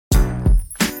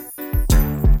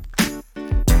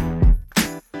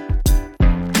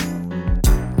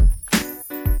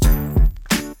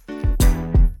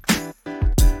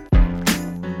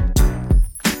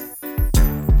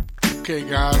Okay,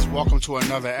 guys, welcome to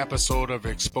another episode of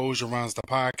Xposure Runs the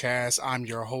Podcast. I'm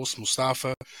your host,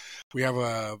 Mustafa. We have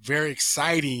a very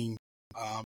exciting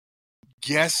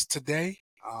guest today,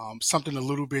 something a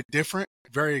little bit different.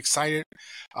 Very excited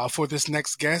for this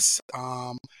next guest.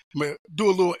 I'm going to do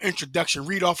a little introduction,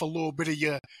 read off a little bit of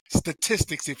your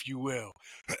statistics, if you will.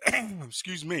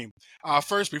 Excuse me.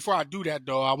 First, before I do that,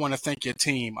 though, I want to thank your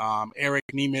team, Eric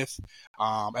Nemeth,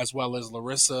 as well as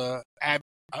Larissa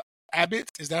Abbott.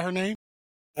 Is that her name?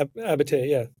 Abate,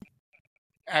 yeah.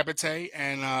 Abate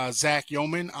and Zach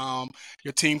Yeoman,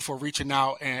 your team for reaching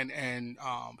out and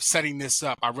setting this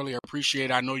up. I really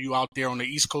appreciate it. I know you out there on the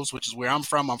East Coast, which is where I'm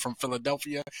from. I'm from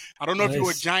Philadelphia. I don't know if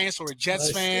you're a Giants or a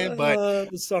Jets fan,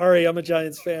 but sorry, I'm a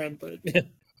Giants fan, but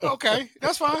okay,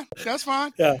 that's fine. That's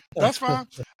fine. Yeah. That's fine.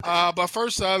 But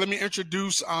first, let me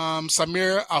introduce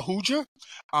Sameer Ahuja.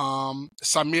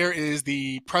 Sameer is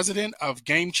the president of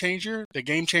Game Changer, the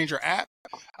Game Changer app,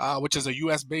 which is a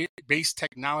US-based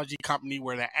technology company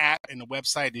where the app and the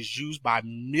website is used by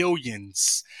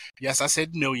millions. Yes, I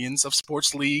said millions of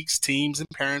sports leagues, teams, and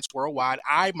parents worldwide.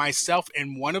 I myself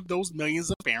am one of those millions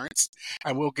of parents,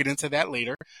 and we'll get into that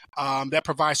later, that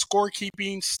provides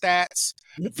scorekeeping, stats,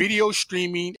 video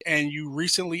streaming, and you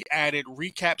recently added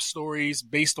recap stories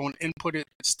based on inputted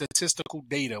statistical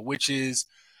data, which is,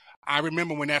 I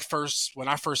remember when I first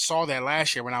saw that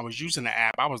last year when I was using the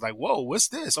app, I was like, whoa, what's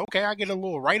this? Okay, I get a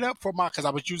little write-up because I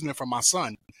was using it for my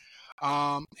son.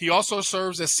 He also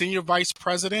serves as senior vice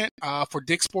president for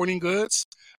Dick's Sporting Goods,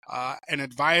 an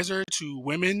advisor to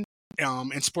women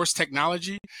in sports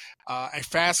technology, a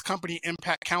Fast Company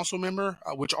Impact Council member,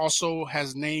 which also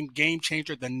has named Game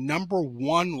Changer the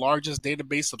 #1 largest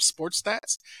database of sports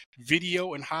stats,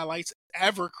 video, and highlights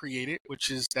ever created,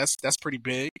 which is that's pretty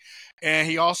big. And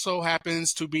he also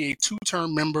happens to be a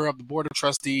 2-term member of the Board of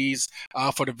Trustees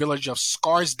for the village of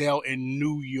Scarsdale in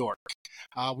New York.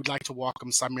 We'd like to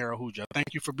welcome Sameer Ahuja.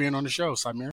 Thank you for being on the show,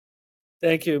 Sameer.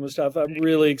 Thank you, Mustafa. I'm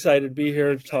really excited to be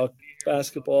here to talk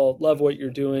basketball. Love what you're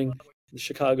doing in the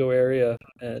Chicago area,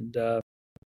 and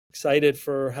excited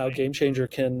for how Game Changer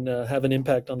can have an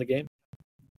impact on the game.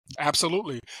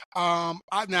 Absolutely.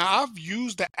 I've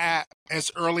used the app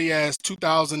as early as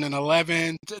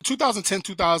 2010,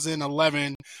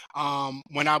 2011,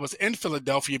 when I was in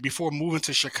Philadelphia before moving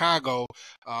to Chicago.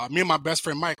 Me and my best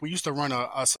friend Mike, we used to run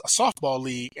a softball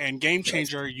league, and Game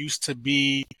Changer used to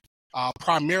be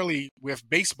primarily with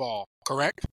baseball,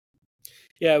 correct?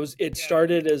 Yeah, it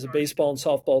started as a baseball and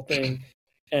softball thing,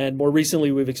 and more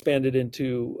recently we've expanded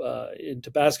into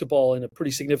basketball in a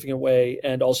pretty significant way,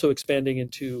 and also expanding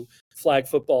into flag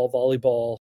football,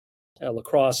 volleyball,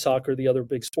 lacrosse, soccer, the other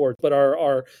big sports. But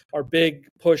our big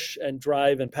push and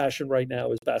drive and passion right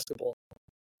now is basketball.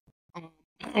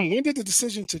 When did the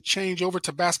decision to change over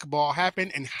to basketball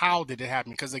happen, and how did it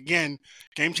happen? Because again,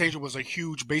 Game Changer was a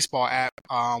huge baseball app,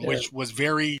 which was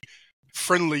very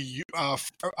friendly.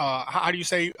 How do you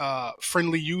say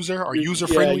friendly user or user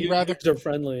friendly rather? User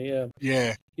friendly, yeah.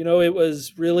 Yeah. It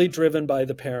was really driven by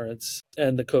the parents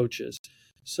and the coaches.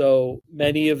 So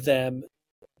many of them,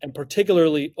 and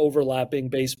particularly overlapping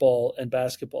baseball and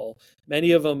basketball,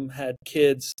 many of them had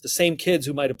kids, the same kids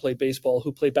who might have played baseball,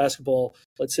 who played basketball,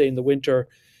 let's say in the winter.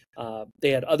 They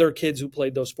had other kids who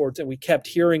played those sports, and we kept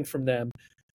hearing from them,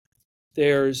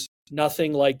 there's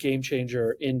nothing like Game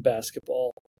Changer in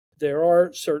basketball. There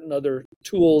are certain other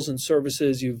tools and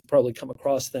services, you've probably come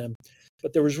across them,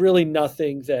 but there was really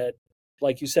nothing that,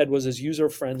 like you said, was as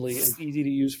user-friendly, as easy to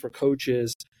use for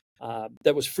coaches,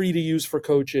 that was free to use for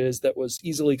coaches, that was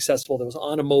easily accessible, that was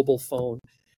on a mobile phone.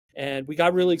 And we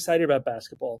got really excited about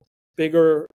basketball.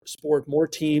 Bigger sport, more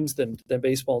teams than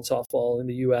baseball and softball in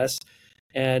the U.S.,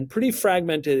 and pretty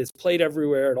fragmented. It's played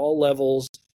everywhere at all levels,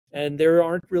 and there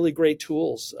aren't really great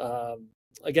tools.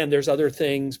 Again, there's other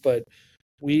things, but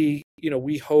we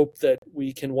hope that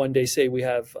we can one day say we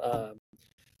have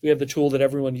the tool that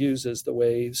everyone uses the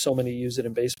way so many use it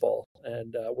in baseball.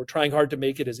 And we're trying hard to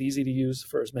make it as easy to use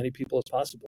for as many people as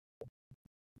possible.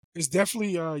 It's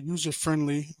definitely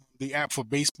user-friendly, the app for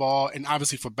baseball, and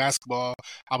obviously for basketball.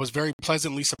 I was very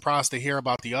pleasantly surprised to hear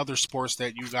about the other sports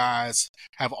that you guys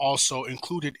have also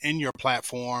included in your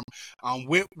platform.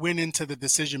 What went into the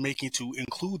decision-making to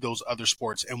include those other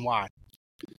sports, and why?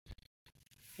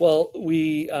 Well,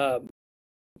 we've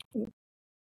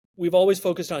always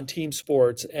focused on team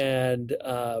sports, and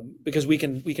because we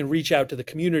can reach out to the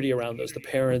community around those, the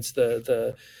parents,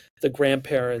 the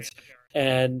grandparents,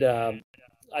 and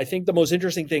I think the most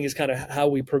interesting thing is kind of how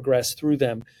we progress through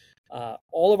them.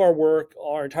 All of our work,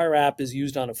 our entire app is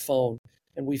used on a phone,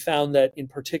 and we found that in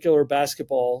particular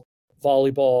basketball,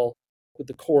 volleyball with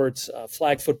the courts,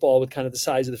 flag football with kind of the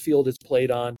size of the field it's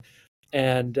played on,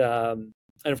 And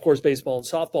of course, baseball and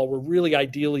softball were really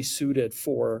ideally suited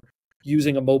for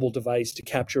using a mobile device to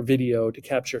capture video, to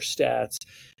capture stats.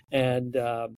 And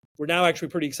we're now actually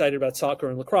pretty excited about soccer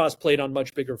and lacrosse, played on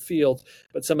much bigger fields.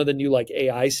 But some of the new like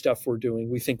AI stuff we're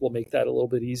doing, we think will make that a little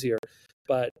bit easier.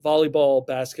 But volleyball,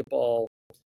 basketball,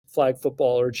 flag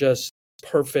football are just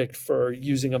perfect for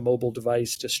using a mobile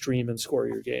device to stream and score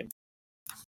your game.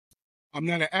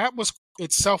 Now the app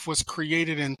itself was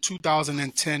created in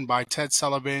 2010 by Ted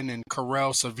Sullivan and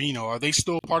Karel Savino. Are they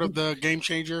still part of the Game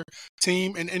Changer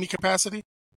team in any capacity?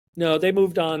 No, they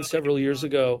moved on several years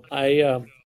ago.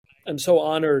 I'm so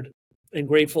honored and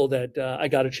grateful that I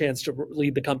got a chance to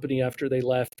lead the company after they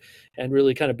left and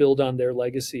really kind of build on their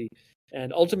legacy.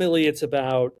 And ultimately, it's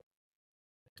about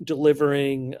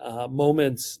delivering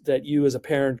moments that you as a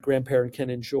parent, grandparent can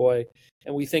enjoy.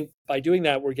 And we think by doing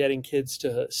that, we're getting kids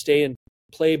to stay and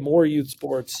play more youth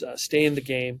sports, stay in the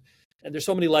game. And there's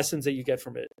so many lessons that you get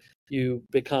from it. You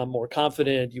become more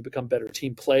confident, you become a better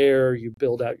team player, you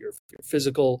build out your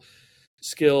physical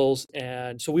skills.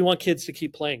 And so we want kids to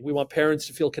keep playing. We want parents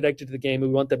to feel connected to the game. We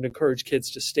want them to encourage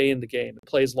kids to stay in the game and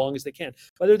play as long as they can.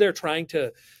 Whether they're trying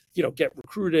to, get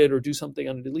recruited or do something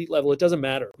on an elite level, it doesn't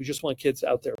matter. We just want kids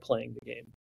out there playing the game.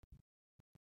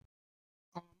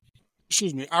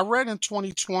 Excuse me. I read in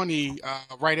 2020,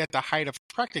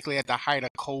 practically at the height of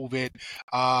COVID,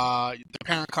 the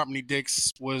parent company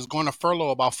Dix was going to furlough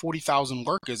about 40,000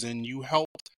 workers, and you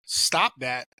helped stop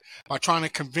that by trying to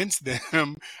convince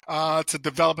them to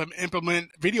develop and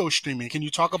implement video streaming. Can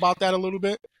you talk about that a little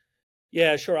bit?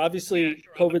 Yeah, sure. Obviously,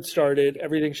 COVID started,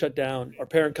 everything shut down. Our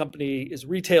parent company is a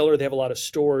retailer. They have a lot of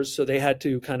stores, so they had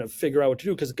to kind of figure out what to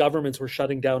do because governments were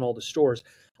shutting down all the stores.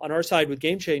 On our side with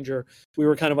Game Changer, we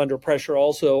were kind of under pressure.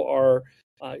 Also, our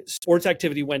sports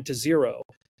activity went to zero.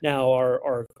 Now,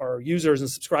 our users and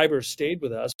subscribers stayed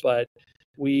with us, but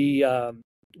we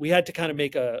had to kind of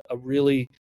make a really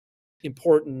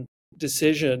important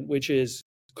decision, which is,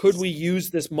 could we use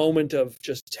this moment of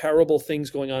just terrible things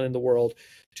going on in the world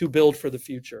to build for the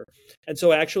future? And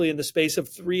so actually in the space of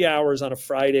 3 hours on a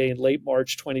Friday in late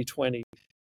March 2020,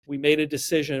 we made a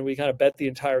decision. We kind of bet the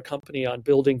entire company on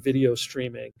building video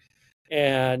streaming.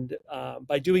 And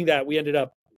by doing that, we ended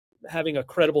up having a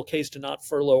credible case to not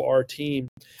furlough our team.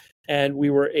 And we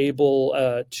were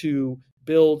able to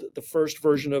build the first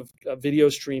version of video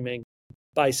streaming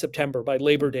by September, by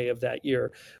Labor Day of that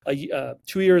year. 2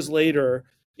 years later,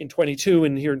 in 22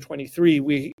 and here in 23,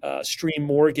 we stream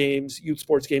more games, youth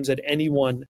sports games, than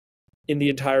anyone in the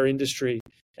entire industry.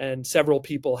 And several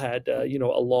people had, a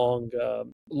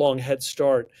long head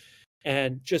start.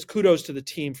 And just kudos to the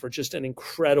team for just an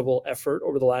incredible effort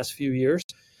over the last few years.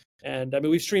 And I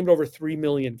mean, we've streamed over 3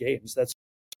 million games. That's,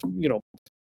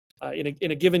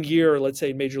 in a given year, let's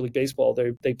say in Major League Baseball,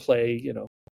 they play,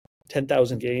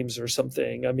 10,000 games or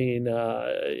something. I mean,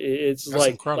 it's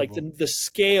That's like the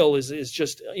scale is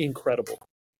just incredible.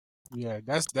 Yeah,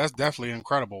 that's definitely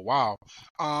incredible. Wow.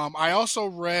 I also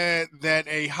read that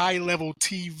a high-level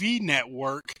TV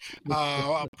network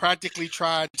practically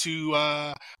tried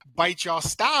to bite y'all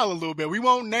style a little bit. We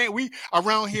won't name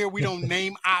around here. We don't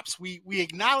name ops. We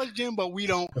acknowledge them, but we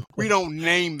don't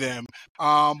name them.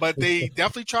 But they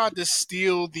definitely tried to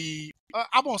steal the.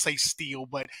 I won't say steal,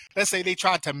 but let's say they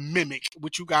tried to mimic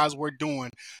what you guys were doing.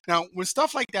 Now, when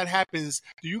stuff like that happens,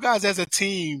 do you guys as a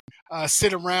team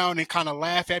sit around and kind of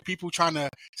laugh at people trying to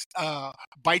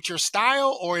bite your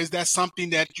style, or is that something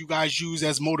that you guys use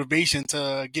as motivation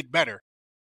to get better?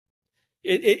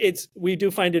 We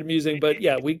do find it amusing, but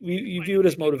yeah, we view it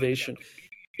as motivation.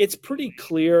 It's pretty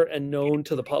clear and known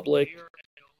to the public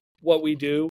what we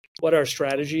do, what our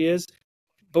strategy is.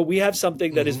 But we have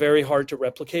something that is very hard to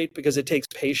replicate because it takes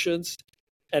patience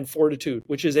and fortitude,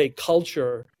 which is a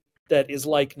culture that is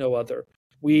like no other.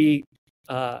 We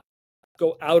go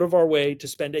out of our way to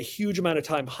spend a huge amount of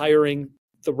time hiring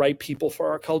the right people for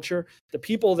our culture. The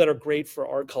people that are great for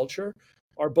our culture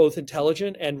are both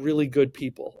intelligent and really good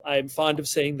people. I'm fond of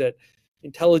saying that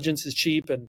intelligence is cheap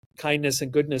and kindness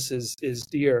and goodness is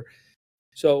dear.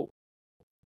 So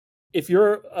if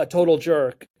you're a total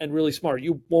jerk and really smart,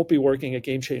 you won't be working at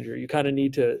Game Changer. You kind of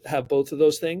need to have both of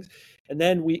those things. And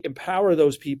then we empower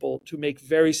those people to make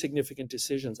very significant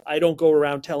decisions. I don't go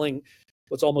around telling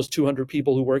what's almost 200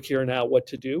 people who work here now what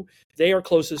to do. They are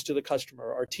closest to the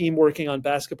customer. Our team working on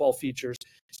basketball features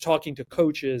is talking to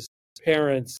coaches,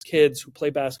 parents, kids who play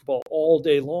basketball all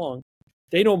day long.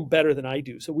 They know better than I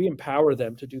do. So we empower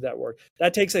them to do that work.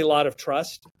 That takes a lot of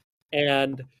trust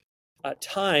and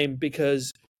time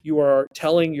because you are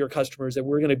telling your customers that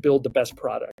we're going to build the best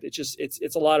product.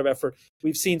 It's a lot of effort.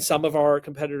 We've seen some of our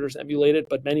competitors emulate it,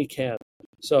 but many can't.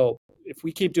 So if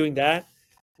we keep doing that,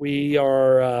 we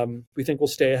think we'll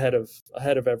stay ahead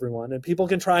of everyone, and people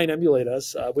can try and emulate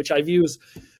us, which I view as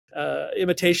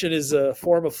imitation is a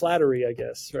form of flattery, I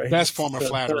guess, right? Best form of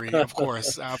flattery, of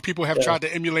course. People have tried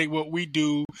to emulate what we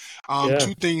do.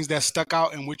 Two things that stuck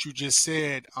out in what you just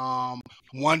said.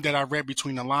 One that I read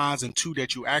between the lines, and two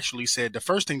that you actually said. The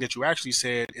first thing that you actually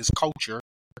said is culture,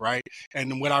 right?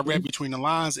 And what I read between the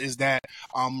lines is that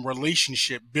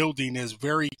relationship building is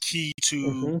very key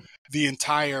to the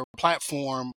entire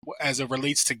platform as it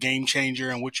relates to Game Changer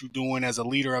and what you're doing as a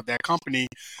leader of that company.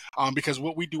 Because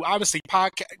what we do, obviously,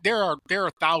 there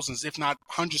are thousands, if not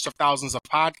hundreds of thousands of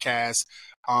podcasts.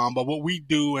 But what we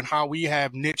do and how we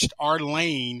have niched our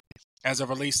lane as it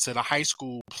relates to the high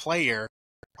school player,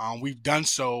 we've done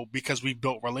so because we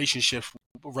built relationships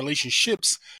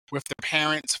with the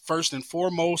parents first and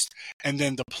foremost, and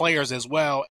then the players as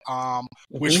well.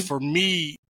 Which for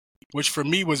me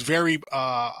was very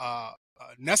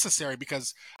necessary,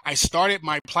 because I started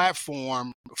my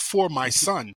platform for my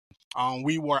son.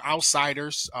 We were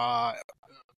outsiders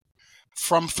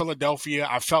from Philadelphia.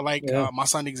 I felt like my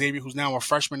son Xavier, who's now a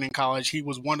freshman in college,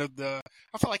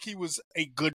 I felt like he was a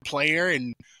good player,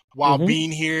 and while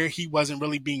being here, he wasn't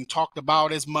really being talked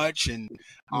about as much. And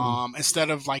instead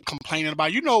of like complaining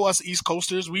about, us East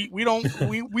Coasters, we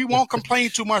won't complain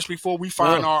too much before we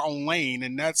find our own lane,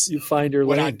 and that's you find your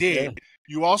what lane. I did.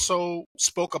 You also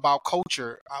spoke about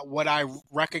culture. What I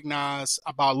recognize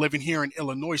about living here in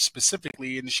Illinois,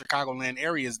 specifically in the Chicagoland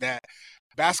area, is that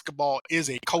basketball is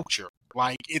a culture.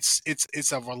 Like it's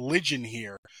a religion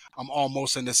here,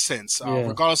 almost in a sense.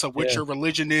 Regardless of what your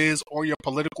religion is or your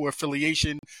political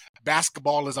affiliation,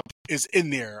 basketball is in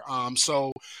there.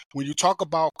 So when you talk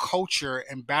about culture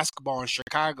and basketball in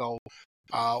Chicago,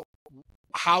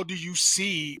 how do you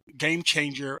see Game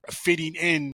Changer fitting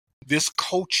in this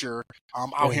culture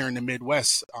out here in the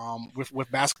Midwest with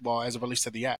basketball as it relates to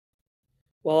the app?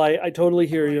 Well, I totally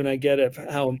hear you, and I get it,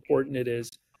 how important it is.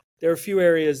 There are a few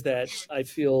areas that I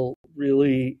feel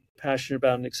really passionate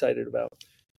about and excited about.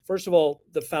 First of all,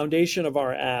 the foundation of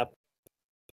our app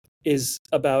is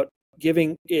about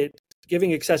giving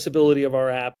accessibility of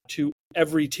our app to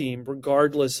every team,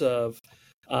 regardless of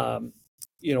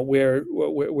where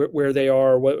they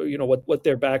are, what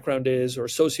their background is, or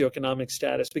socioeconomic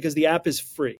status, because the app is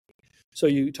free. So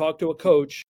you talk to a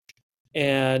coach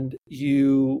and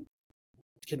you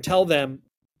can tell them,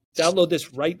 download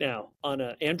this right now on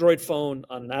an Android phone,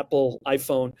 on an Apple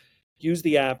iPhone, use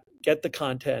the app, get the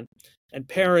content, and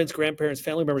parents, grandparents,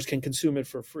 family members can consume it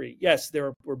for free. Yes,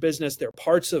 we're business. There are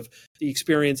parts of the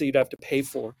experience that you'd have to pay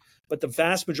for, but the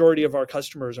vast majority of our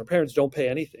customers, our parents, don't pay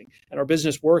anything. And our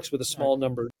business works with a small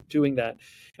number doing that.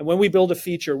 And when we build a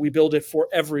feature, we build it for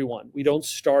everyone. We don't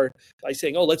start by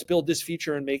saying, let's build this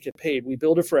feature and make it paid. We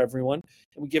build it for everyone,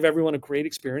 and we give everyone a great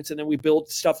experience, and then we build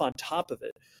stuff on top of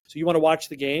it. So you want to watch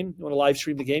the game, you want to live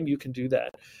stream the game, you can do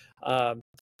that.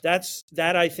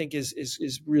 That I think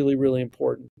is really, really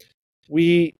important.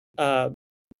 We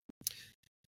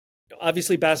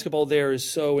obviously, basketball there is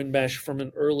so enmeshed from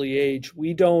an early age.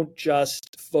 We don't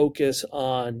just focus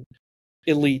on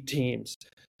elite teams,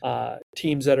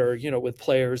 teams that are, with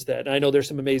players that, and I know there's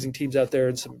some amazing teams out there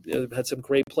and had some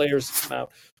great players come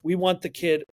out. We want the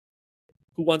kid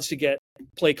who wants to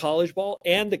play college ball,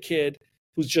 and the kid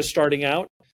who's just starting out,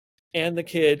 and the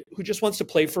kid who just wants to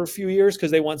play for a few years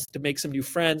because they want to make some new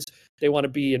friends. They want to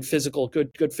be in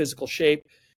good physical shape.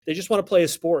 They just want to play a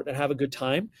sport and have a good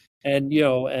time, and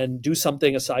and do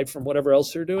something aside from whatever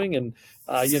else they're doing, and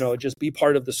just be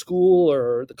part of the school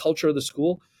or the culture of the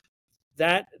school.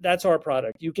 That's our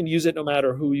product. You can use it no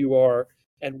matter who you are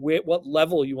and what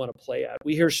level you want to play at.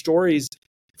 We hear stories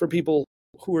from people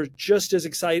who are just as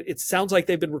excited. It sounds like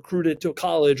they've been recruited to a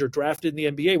college or drafted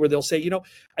in the NBA, where they'll say,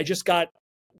 I just got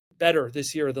better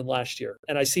this year than last year,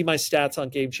 and I see my stats on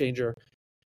Game Changer,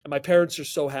 and my parents are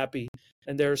so happy.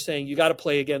 And they're saying, you got to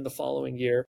play again the following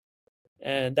year.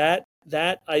 And that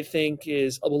I think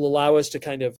will allow us to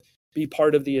kind of be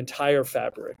part of the entire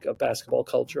fabric of basketball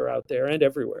culture out there and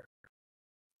everywhere.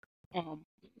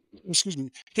 Excuse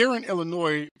me. Here in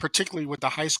Illinois, particularly with the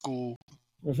high school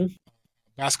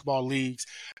basketball leagues,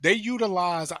 they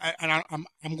utilize, and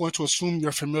I'm going to assume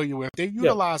you're familiar with, they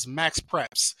utilize max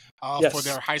preps for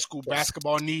their high school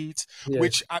basketball needs,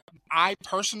 which I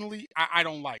personally, I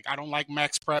don't like. I don't like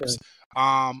max preps.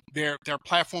 Their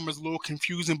platform is a little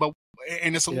confusing,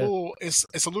 and it's a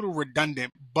little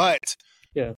redundant, but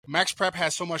Max Prep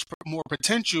has so much more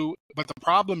potential, but the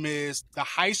problem is the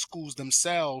high schools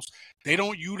themselves, they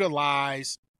don't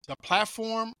utilize the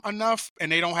platform enough,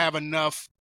 and they don't have enough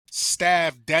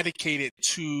staff dedicated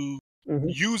to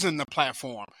using the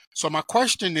platform. So my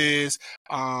question is,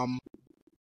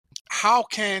 how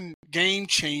can Game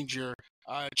Changer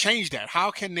change that?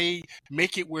 How can they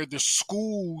make it where the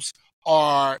schools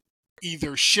are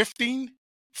either shifting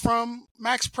from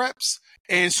Max Preps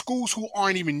and schools who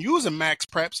aren't even using Max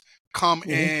Preps come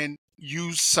and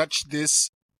use this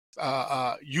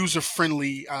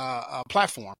user-friendly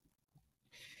platform?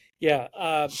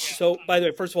 Yeah. So, by the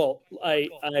way, first of all, I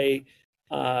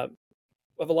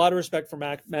have a lot of respect for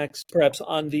Max Preps.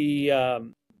 On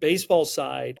the baseball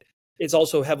side, it's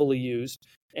also heavily used,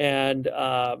 and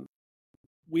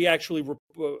we actually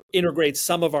integrate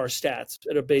some of our stats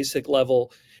at a basic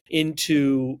level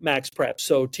into Max Prep,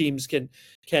 so teams can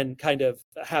kind of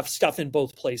have stuff in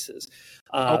both places.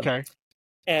 Okay.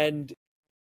 And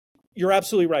you're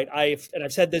absolutely right. I've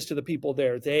said this to the people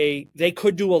there. They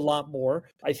could do a lot more.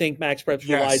 I think Max Preps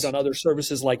relies on other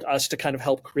services like us to kind of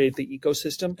help create the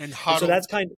ecosystem, and so that's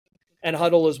and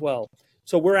Huddle as well.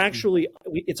 So we're actually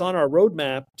it's on our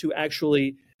roadmap to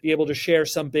actually be able to share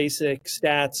some basic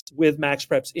stats with Max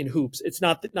Preps in hoops. It's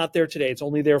not there today. It's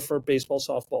only there for baseball,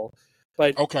 softball.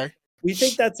 But we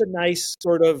think that's a nice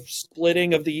sort of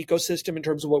splitting of the ecosystem in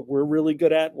terms of what we're really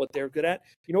good at, what they're good at.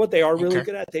 You know what they are really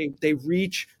good at? They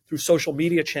reach through social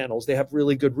media channels. They have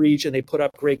really good reach and they put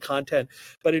up great content.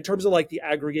 But in terms of like the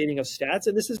aggregating of stats,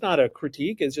 and this is not a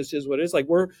critique, it just is what it is. Like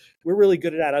we're really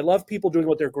good at that. I love people doing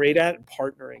what they're great at and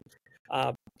partnering.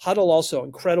 Huddle also,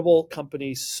 incredible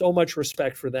company, so much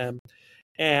respect for them.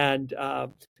 And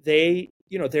they,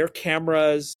 their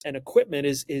cameras and equipment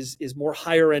is more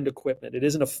higher end equipment. It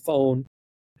isn't a phone,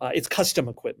 it's custom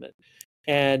equipment.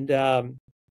 And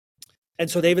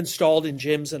so they've installed in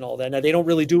gyms and all that. Now they don't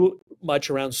really do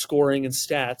much around scoring and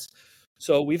stats.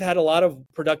 So we've had a lot of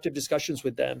productive discussions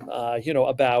with them,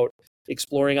 about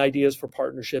exploring ideas for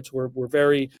partnerships. We're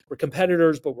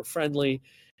competitors, but we're friendly.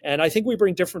 And I think we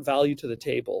bring different value to the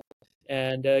table.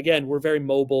 And again, we're very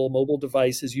mobile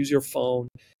devices, use your phone.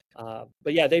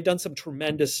 But yeah, they've done some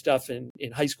tremendous stuff in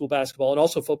high school basketball and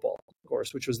also football, of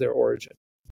course, which was their origin.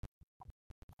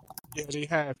 Yeah, they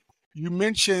have. You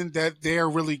mentioned that they're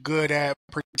really good at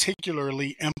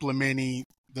particularly implementing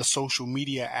the social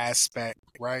media aspect,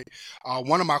 right?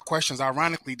 One of my questions,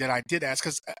 ironically, that I did ask,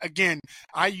 because again,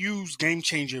 I use Game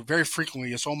Changer very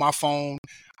frequently. It's on my phone.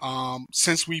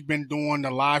 Since we've been doing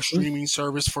the live streaming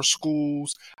service for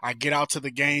schools, I get out to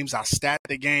the games, I stat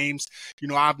the games.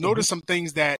 I've noticed some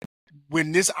things that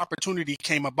when this opportunity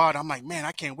came about, I'm like, man,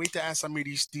 I can't wait to ask some of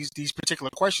these particular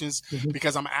questions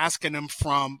because I'm asking them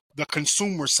from the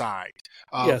consumer side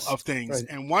of things. Right.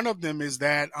 And one of them is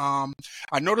that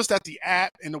I noticed that the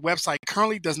app and the website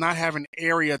currently does not have an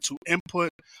area to input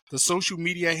the social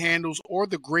media handles or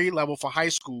the grade level for high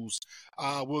schools.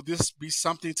 Will this be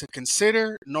something to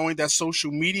consider, knowing that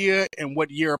social media and what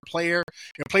year a player,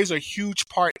 it plays a huge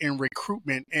part in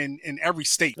recruitment in every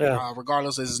state,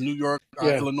 regardless as New York,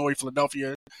 Illinois, Philadelphia.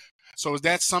 So is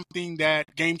that something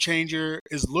that Game Changer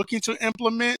is looking to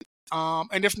implement?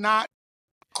 And if not,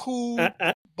 cool,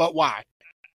 but why?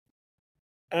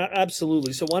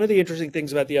 Absolutely. So one of the interesting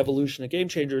things about the evolution of Game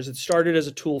Changer is it started as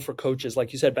a tool for coaches,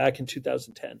 like you said, back in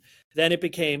 2010. Then it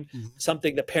became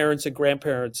something that parents and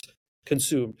grandparents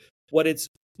consumed. What it's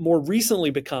more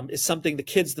recently become is something the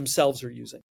kids themselves are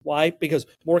using. Why? Because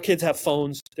more kids have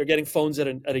phones. They're getting phones at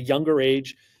a younger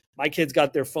age. My kids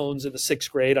got their phones in the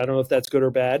 6th grade. I don't know if that's good or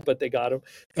bad, but they got them.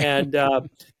 And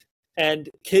and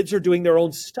kids are doing their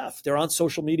own stuff. They're on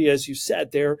social media, as you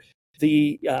said. They're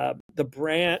the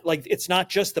brand, like it's not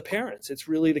just the parents, it's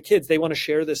really the kids. They want to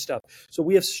share this stuff. So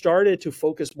we have started to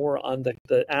focus more on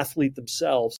the athlete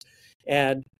themselves.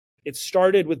 And it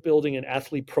started with building an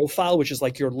athlete profile, which is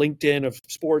like your LinkedIn of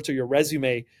sports or your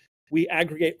resume. We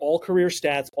aggregate all career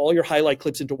stats, all your highlight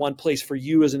clips into one place for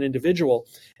you as an individual.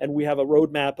 And we have a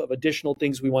roadmap of additional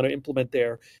things we want to implement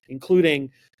there, including,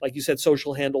 like you said,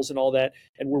 social handles and all that.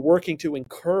 And we're working to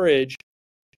encourage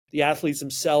the athletes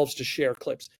themselves to share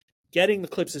clips. Getting the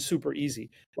clips is super easy.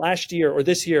 Last year or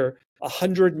this year,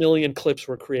 100 million clips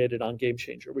were created on Game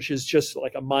Changer, which is just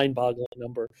like a mind-boggling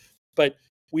number. But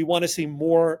we want to see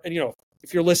more. And,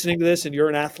 if you're listening to this and you're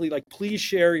an athlete, like please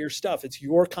share your stuff. It's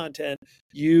your content.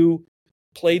 You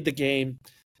played the game.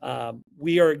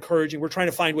 We are encouraging. We're trying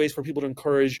to find ways for people to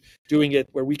encourage doing it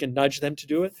where we can nudge them to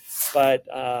do it. But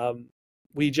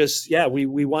we just,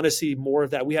 we want to see more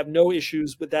of that. We have no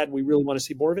issues with that. And we really want to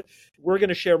see more of it. We're going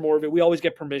to share more of it. We always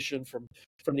get permission from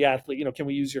the athlete. Can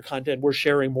we use your content? We're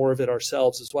sharing more of it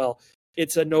ourselves as well.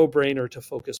 It's a no-brainer to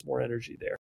focus more energy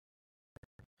there.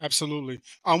 Absolutely.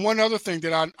 One other thing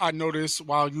that I noticed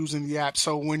while using the app,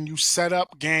 so when you set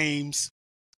up games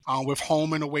with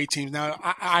home and away teams. Now,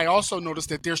 I also noticed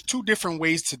that there's two different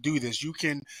ways to do this. You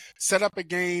can set up a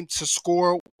game to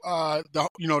score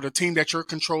the team that you're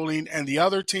controlling and the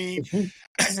other team,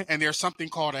 and there's something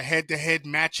called a head-to-head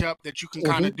matchup that you can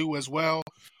kind of do as well.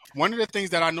 One of the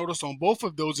things that I noticed on both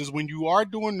of those is when you are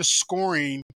doing the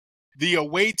scoring, the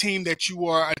away team that you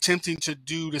are attempting to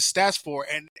do the stats for,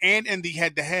 and in the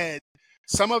head-to-head,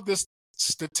 some of the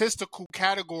statistical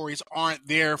categories aren't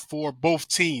there for both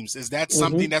teams. Is that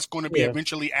something that's going to be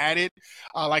eventually added?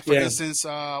 Like, for instance,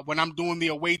 when I'm doing the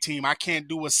away team, I can't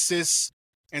do assists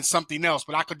and something else,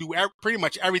 but I could do pretty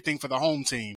much everything for the home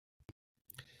team.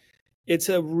 It's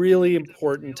a really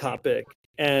important topic.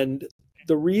 And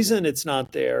the reason it's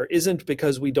not there isn't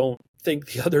because we don't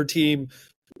think the other team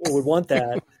would want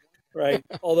that, right?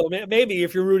 Although maybe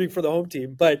if you're rooting for the home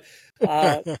team, but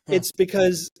it's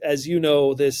because, as you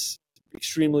know this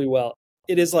extremely well,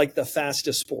 it is like the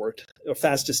fastest sport, or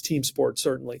fastest team sport,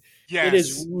 certainly. Yes, it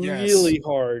is really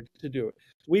hard to do it.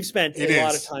 We've spent a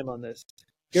lot of time on this.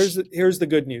 Here's the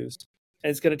good news,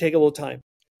 and it's going to take a little time.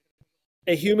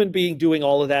 A human being doing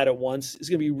all of that at once is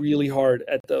going to be really hard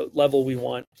at the level we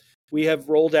want. We have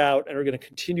rolled out and are going to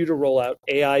continue to roll out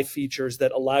AI features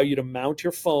that allow you to mount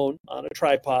your phone on a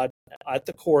tripod at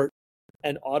the court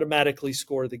and automatically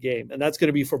score the game. And that's going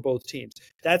to be for both teams.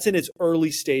 That's in its early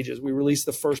stages. We released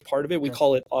the first part of it. We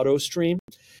call it Auto Stream.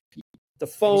 The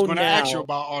phone I was going to ask you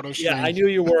about Auto Stream. Yeah, I knew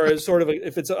you were. Sort of.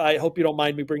 I hope you don't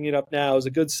mind me bringing it up now. It's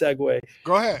a good segue.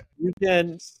 Go ahead.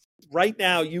 Right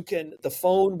now, the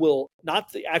phone will,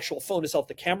 not the actual phone itself,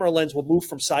 the camera lens will move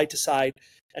from side to side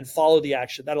and follow the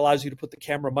action. That allows you to put the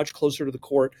camera much closer to the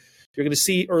court. You're going to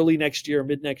see early next year,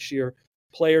 mid next year,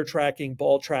 player tracking,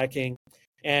 ball tracking,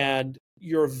 and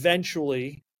you're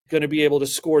eventually going to be able to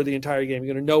score the entire game.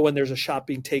 You're going to know when there's a shot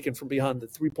being taken from behind the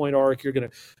three-point arc. You're going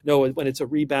to know when it's a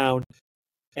rebound.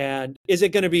 And is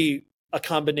it going to be a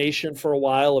combination for a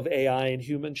while of AI and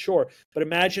human? Sure. But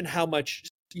imagine how much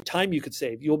time you could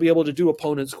save. You'll be able to do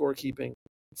opponent scorekeeping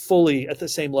fully at the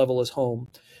same level as home.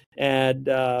 And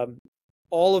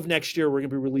all of next year, we're going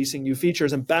to be releasing new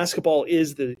features. And basketball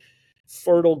is the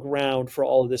fertile ground for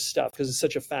all of this stuff because it's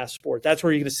such a fast sport. That's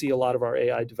where you're going to see a lot of our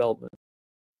AI development.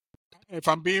 If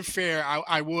I'm being fair,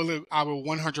 I will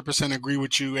 100% agree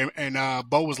with you. And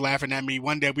Bo was laughing at me.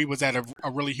 One day we was at a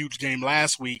really huge game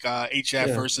last week,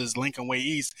 HF versus Lincoln Way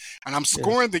East, and I'm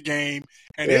scoring the game,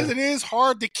 and it is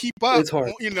hard to keep up. It's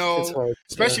hard. It's hard.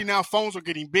 Especially now phones are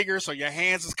getting bigger, so your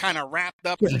hands is kind of wrapped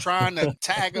up and trying to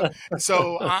tag them.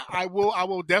 So I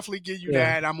will definitely give you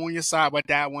that. I'm on your side with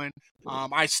that one.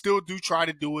 I still do try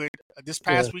to do it. This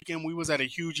past weekend we was at a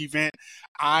huge event.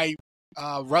 I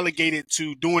relegated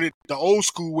to doing it the old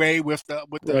school way with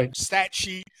the stat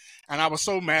sheet, and I was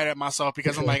so mad at myself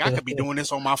because I'm like, I could be doing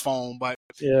this on my phone, but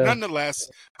nonetheless,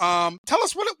 tell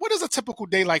us what is a typical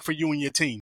day like for you and your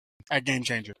team at Game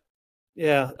Changer?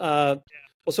 Well,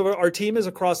 so our team is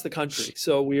across the country,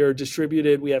 so we are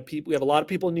distributed. We have a lot of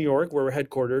people in New York where we're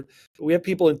headquartered, but we have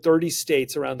people in 30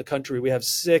 states around the country. We have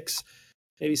 6,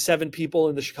 maybe 7 people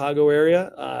in the Chicago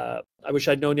area. I wish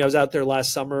I'd known you. I was out there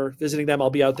last summer visiting them.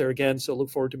 I'll be out there again, so look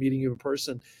forward to meeting you in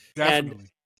person. Definitely.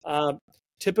 And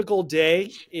typical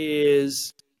day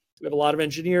is we have a lot of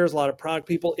engineers, a lot of product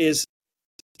people, is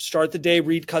start the day,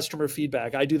 read customer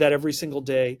feedback. I do that every single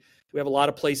day. We have a lot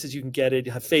of places you can get it.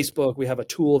 You have Facebook. We have a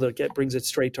tool that brings it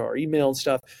straight to our email and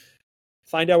stuff.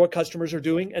 Find out what customers are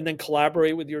doing and then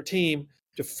collaborate with your team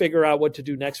to figure out what to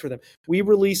do next for them. We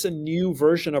release a new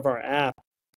version of our app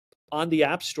on the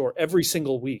App Store every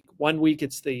single week. One week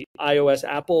it's the iOS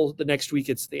Apple, the next week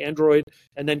it's the Android,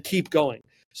 and then keep going.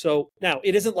 So now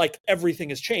it isn't like everything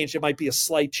has changed. It might be a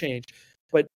slight change,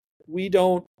 but we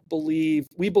believe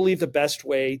the best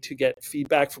way to get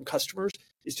feedback from customers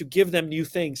is to give them new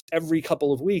things every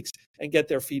couple of weeks and get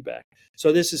their feedback.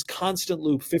 So this is constant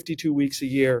loop, 52 weeks a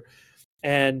year.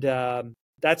 And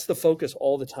that's the focus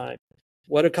all the time.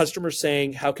 What are customers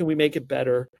saying? How can we make it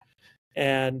better?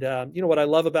 And what I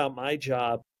love about my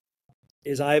job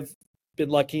is I've been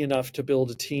lucky enough to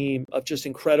build a team of just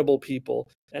incredible people.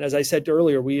 And as I said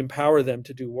earlier, we empower them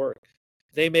to do work.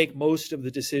 They make most of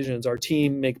the decisions. Our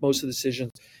team make most of the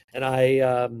decisions. And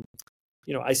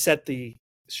I set the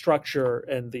structure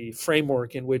and the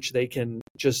framework in which they can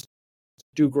just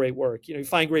do great work. You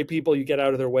find great people, you get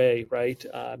out of their way, right?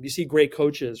 You see great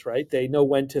coaches, right? They know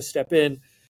when to step in.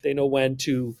 They know when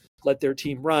to let their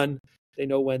team run. They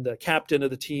know when the captain of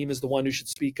the team is the one who should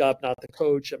speak up, not the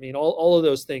coach. I mean, all of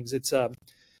those things. It's a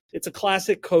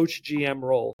classic coach GM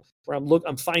role where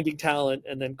I'm finding talent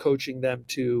and then coaching them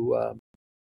to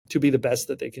be the best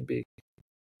that they can be.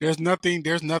 There's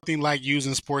nothing like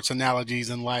using sports analogies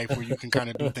in life where you can kind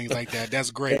of do things like that.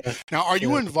 That's great. Yeah, Now, are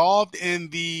you yeah. involved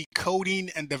in the coding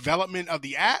and development of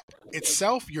the app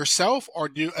itself yourself, or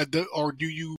do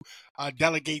you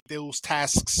delegate those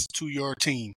tasks to your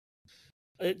team?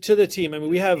 To the team, I mean,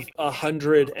 we have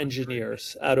 100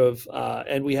 engineers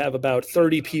and we have about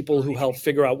 30 people who help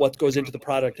figure out what goes into the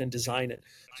product and design it.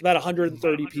 It's about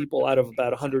 130 people out of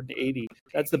about 180.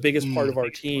 That's the biggest part Mm, of our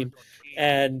team,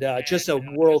 and just a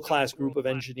world class group of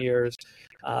engineers.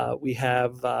 We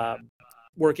have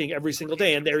working every single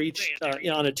day, and they're each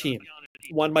on a team.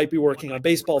 One might be working on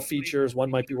baseball features, one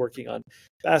might be working on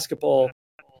basketball,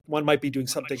 one might be doing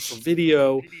something for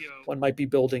video, one might be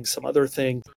building some other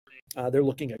thing. They're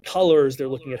looking at colors. They're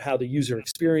looking at how the user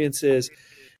experience is.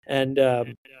 And so,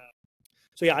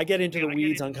 yeah, I get into the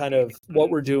weeds on kind of what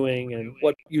we're doing and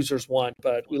what users want,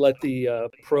 but we let the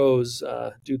pros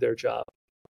do their job.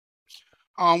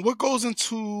 what goes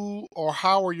into or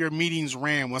how are your meetings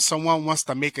ran when someone wants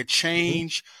to make a Mm-hmm.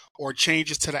 change or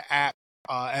changes to the app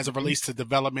as it Mm-hmm. relates to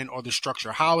development or the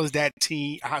structure? How is that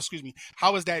team? Excuse me.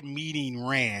 How is that meeting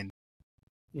ran?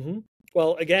 Mm-hmm.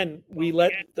 Well, again, we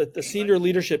let the senior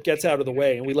leadership gets out of the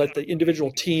way, and we let the individual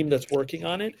team that's working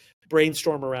on it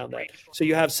brainstorm around that. So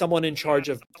you have someone in charge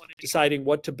of deciding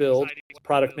what to build,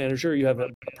 product manager. You have a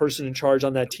person in charge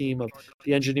on that team of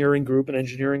the engineering group, an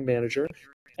engineering manager,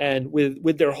 and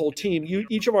with their whole team.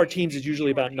 Each of our teams is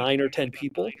usually about 9 or 10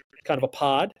 people, kind of a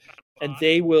pod, and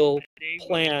they will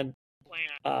plan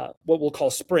what we'll call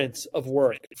sprints of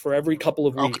work for every couple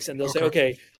of Okay. weeks. And they'll say,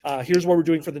 Okay. okay, here's what we're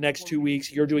doing for the next 2 weeks.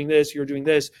 You're doing this, you're doing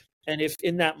this. And if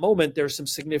in that moment there's some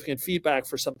significant feedback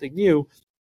for something new,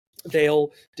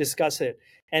 they'll discuss it.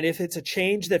 And if it's a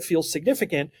change that feels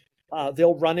significant,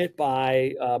 they'll run it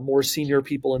by more senior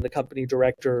people in the company,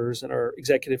 directors and our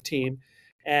executive team.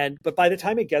 But by the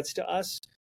time it gets to us,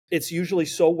 it's usually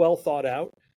so well thought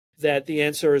out that the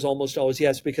answer is almost always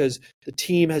yes, because the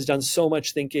team has done so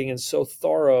much thinking and so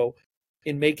thorough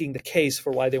in making the case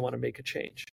for why they want to make a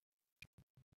change.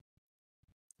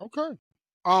 Okay.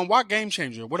 Why Game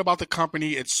Changer? What about the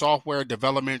company, its software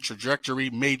development trajectory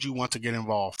made you want to get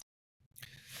involved?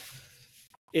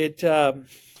 It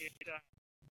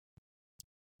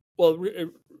well,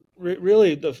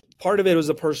 really, the part of it was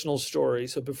a personal story.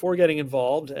 So before getting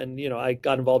involved, and I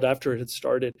got involved after it had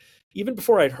started. Even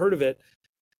before I'd heard of it,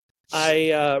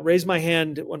 I raised my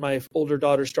hand when my older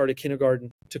daughter started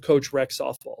kindergarten to coach rec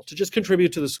softball, to just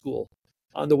contribute to the school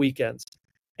on the weekends.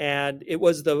 And it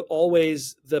was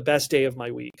always the best day of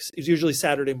my weeks. It was usually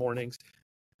Saturday mornings.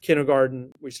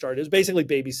 Kindergarten, we started. It was basically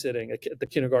babysitting at the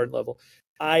kindergarten level.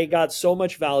 I got so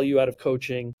much value out of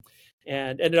coaching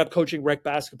and ended up coaching rec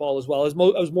basketball as well.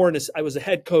 I was a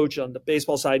head coach on the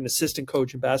baseball side and assistant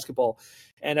coach in basketball.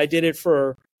 And I did it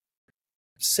for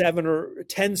 7 or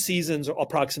 10 seasons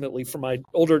approximately for my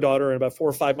older daughter, and about 4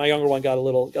 or 5. My younger one got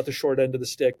the short end of the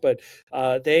stick, but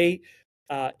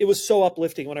it was so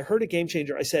uplifting. When I heard a Game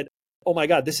Changer, I said, "Oh my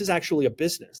God, this is actually a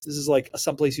business. This is like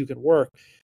someplace you can work."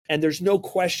 And there's no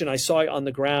question. I saw on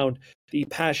the ground the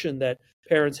passion that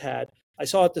parents had. I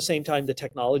saw at the same time the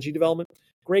technology development.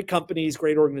 Great companies,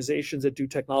 great organizations that do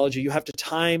technology. You have to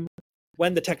time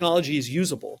when the technology is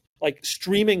usable. Like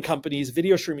streaming companies,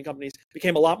 video streaming companies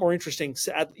became a lot more interesting,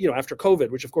 after COVID,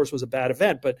 which of course was a bad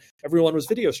event, but everyone was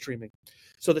video streaming.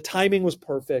 So the timing was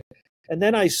perfect. And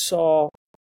then I saw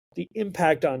the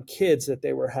impact on kids that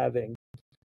they were having.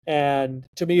 And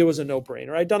to me, it was a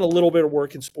no-brainer. I'd done a little bit of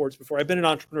work in sports before. I've been an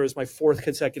entrepreneur as my 4th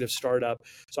consecutive startup.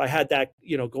 So I had that,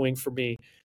 going for me.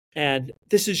 And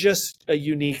this is just a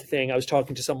unique thing. I was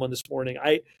talking to someone this morning.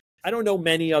 I don't know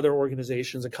many other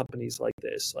organizations and companies like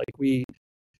this. Like we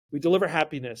deliver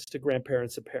happiness to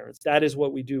grandparents and parents. That is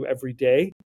what we do every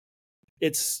day.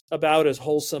 It's about as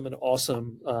wholesome and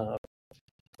awesome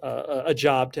a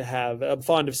job to have. I'm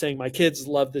fond of saying my kids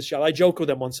love this job. I joke with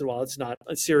them once in a while. It's not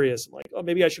serious. I'm like, oh,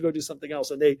 maybe I should go do something else.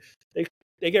 And they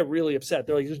get really upset.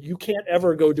 They're like, you can't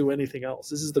ever go do anything else.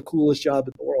 This is the coolest job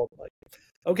in the world. I'm like,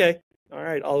 okay, all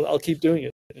right, I'll keep doing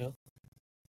it.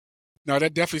 No,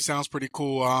 that definitely sounds pretty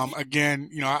cool.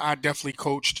 Again, I definitely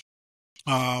coached.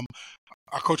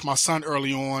 I coached my son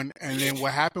early on, and then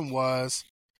what happened was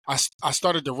I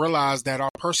started to realize that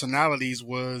our personalities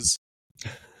was,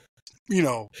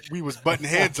 we was butting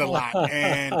heads a lot,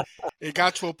 and it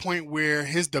got to a point where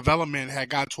his development had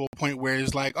got to a point where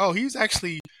it's like, oh, he's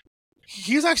actually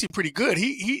pretty good.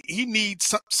 He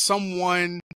needs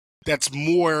someone that's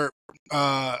more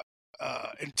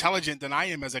intelligent than I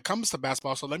am as it comes to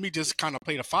basketball. So let me just kind of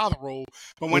play the father role.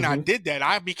 But when I did that,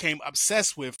 I became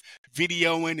obsessed with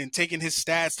videoing and taking his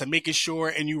stats to making sure.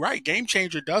 And you're right, Game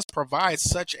Changer does provide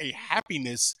such a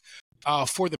happiness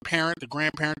for the parent, the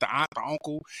grandparent, the aunt, the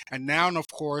uncle, and now, of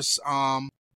course,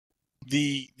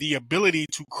 the ability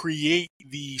to create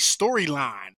the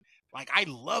storyline. Like, I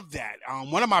love that.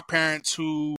 One of my parents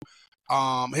who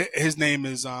his name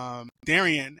is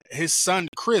Darian, his son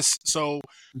Chris. So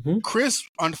Mm-hmm. Chris,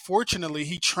 unfortunately,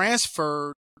 he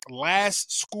transferred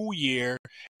last school year,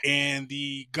 and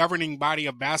the governing body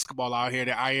of basketball out here,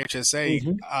 the IHSA,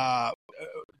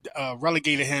 Mm-hmm.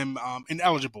 relegated him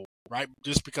ineligible, right?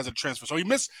 Just because of transfer. So he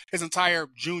missed his entire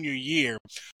junior year.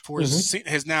 For his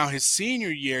senior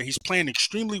year, he's playing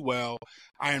extremely well.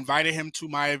 I invited him to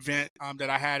my event that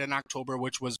I had in October,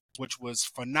 which was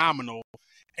phenomenal.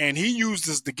 And he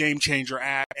uses the Game Changer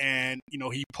app, and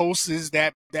he posts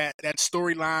that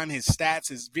storyline, his stats,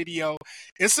 his video.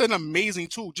 It's an amazing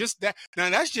tool. Just that. Now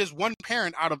that's just one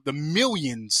parent out of the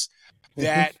millions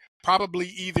that probably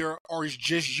either or is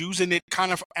just using it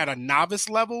kind of at a novice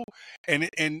level, and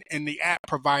the app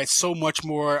provides so much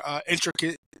more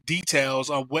intricate details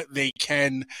of what they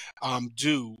can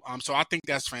do. So I think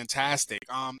that's fantastic.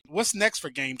 What's next for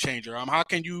Game Changer? How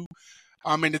can you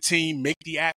and the team make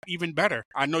the app even better?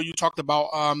 I know you talked about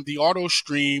the auto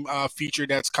stream feature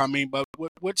that's coming, but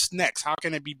what's next? How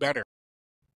can it be better?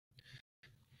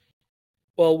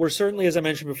 Well, we're certainly, as I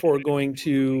mentioned before, going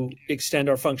to extend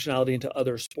our functionality into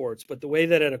other sports. But the way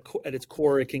that at its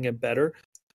core it can get better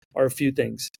are a few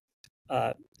things.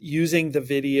 Using the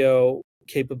video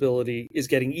capability is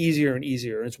getting easier and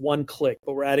easier. It's one click,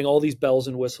 but we're adding all these bells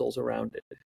and whistles around it.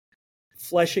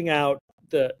 Fleshing out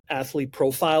the athlete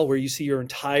profile where you see your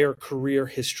entire career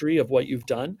history of what you've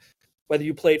done, whether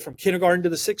you played from kindergarten to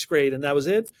the 6th grade and that was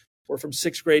it, or from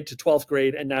 6th grade to 12th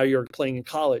grade and now you're playing in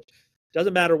college.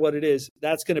 Doesn't matter what it is,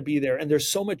 that's going to be there. And there's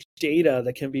so much data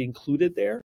that can be included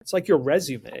there. It's like your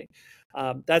resume.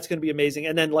 That's going to be amazing.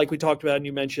 And then, like we talked about, and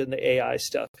you mentioned the AI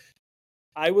stuff.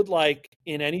 I would like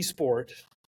in any sport,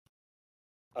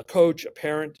 a coach, a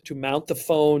parent to mount the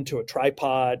phone to a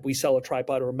tripod. We sell a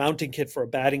tripod or a mounting kit for a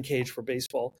batting cage for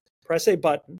baseball. Press a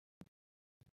button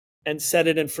and set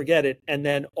it and forget it. And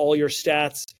then all your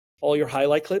stats, all your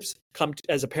highlight clips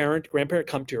as a parent, grandparent,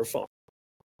 come to your phone.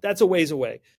 That's a ways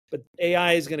away. But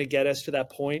AI is going to get us to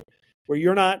that point where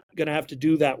you're not going to have to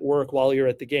do that work while you're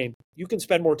at the game. You can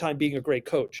spend more time being a great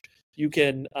coach. You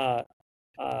can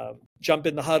jump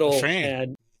in the huddle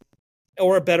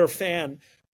or a better fan,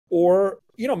 or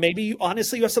maybe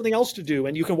honestly you have something else to do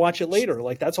and you can watch it later.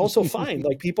 Like that's also fine.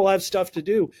 Like people have stuff to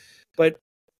do, but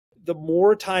the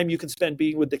more time you can spend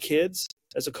being with the kids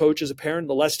as a coach, as a parent,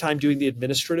 the less time doing the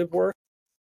administrative work.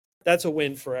 That's a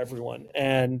win for everyone.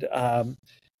 And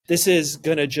this is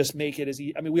going to just make it as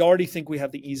easy. I mean, we already think we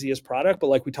have the easiest product, but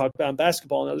like we talked about in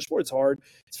basketball and other sports, it's hard.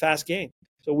 It's fast game.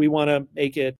 So we want to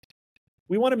make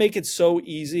it so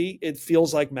easy. It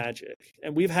feels like magic.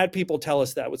 And we've had people tell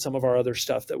us that with some of our other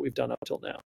stuff that we've done up till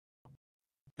now.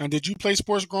 And did you play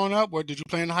sports growing up, or did you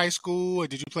play in high school, or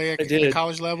did you play at the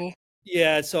college level?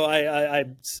 Yeah, so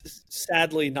I'm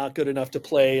sadly not good enough to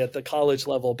play at the college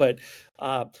level, but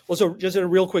so just a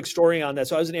real quick story on that.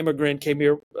 So I was an immigrant, came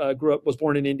here, was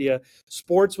born in India.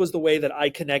 Sports was the way that I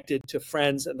connected to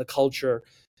friends and the culture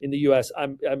in the U.S.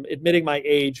 I'm admitting my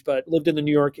age, but lived in the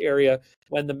New York area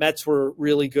when the Mets were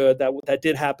really good. That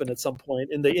did happen at some point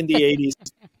in the 80s,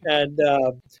 and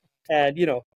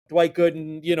Dwight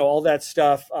Gooden, all that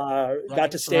stuff.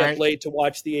 Got to stay up late to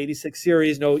watch the 86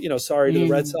 series. Sorry to the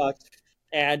Red Sox.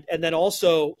 And then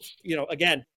also,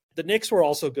 again, the Knicks were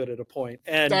also good at a point.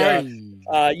 And,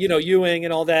 Ewing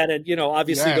and all that. And,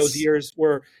 obviously those years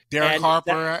were. Derek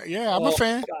Harper. I'm a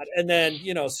fan. God. And then,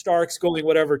 Starks going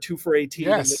 2 for 18.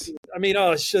 Yes.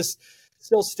 It's just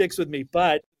still sticks with me.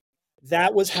 But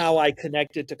that was how I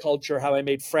connected to culture, how I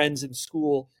made friends in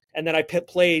school. And then I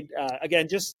played, again,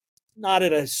 just not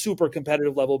at a super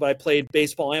competitive level, but I played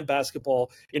baseball and basketball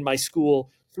in my school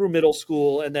through middle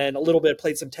school, and then a little bit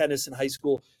played some tennis in high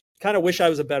school. Kind of wish I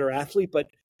was a better athlete, but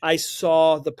I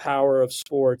saw the power of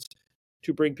sports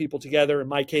to bring people together. In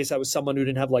my case, I was someone who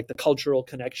didn't have the cultural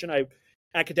connection.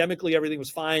 Academically, everything was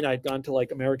fine. I'd gone to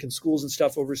American schools and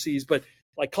stuff overseas, but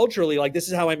culturally, this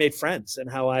is how I made friends and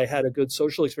how I had a good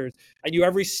social experience. I knew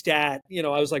every stat, I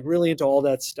was really into all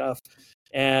that stuff.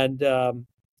 And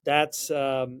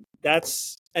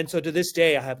and so to this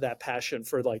day I have that passion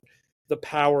for the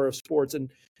power of sports and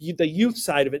the youth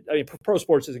side of it. I mean, pro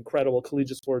sports is incredible,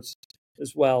 collegiate sports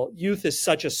as well. Youth is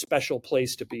such a special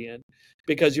place to be in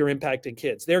because you're impacting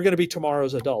kids. They're going to be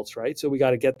tomorrow's adults, right? So we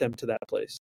got to get them to that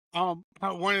place. One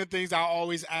of the things I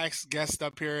always ask guests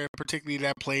up here, particularly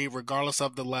that played, regardless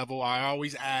of the level, I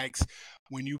always ask,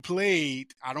 when you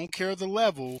played, I don't care the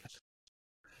level,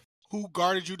 who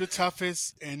guarded you the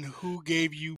toughest and who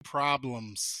gave you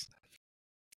problems?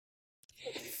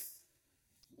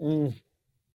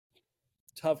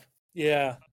 Tough.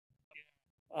 Yeah.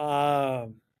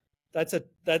 That's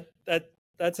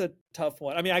a tough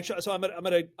one. I mean, actually, so I'm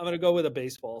gonna go with a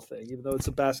baseball thing, even though it's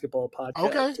a basketball podcast,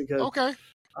 Okay. because Okay.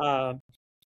 um,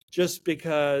 just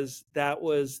because that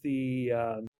was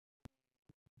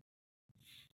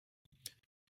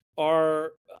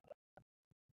our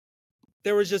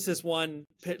there was just this one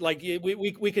like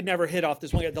we could never hit off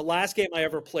this one. The last game I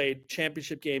ever played,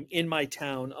 championship game in my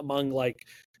town among like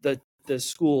the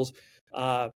schools,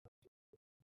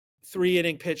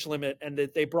 3-inning pitch limit, and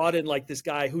that they brought in like this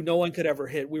guy who no one could ever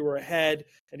hit. We were ahead,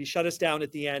 and he shut us down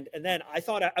at the end. And then I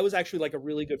thought I was actually like a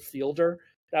really good fielder.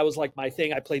 That was like my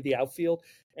thing. I played the outfield,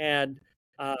 and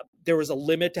there was a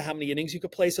limit to how many innings you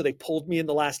could play. So they pulled me in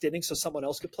the last inning so someone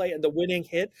else could play. And the winning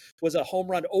hit was a home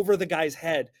run over the guy's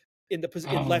head in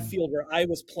left field where I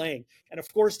was playing. And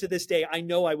of course, to this day, I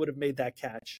know I would have made that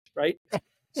catch, right?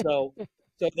 So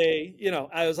they,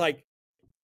 I was like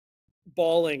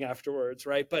bawling afterwards,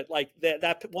 right? But like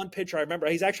that one pitcher, I remember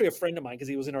he's actually a friend of mine because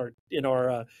he was in our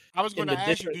I was going to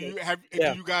ask you, do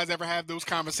you guys ever have those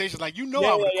conversations? Like, I would have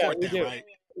caught that, right?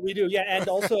 We do, yeah. And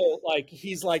also, like,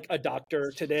 he's like a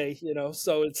doctor today,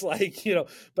 so it's like,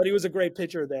 but he was a great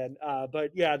pitcher then.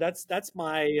 But yeah, that's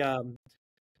my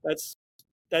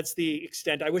that's the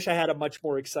extent. I wish I had a much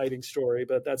more exciting story,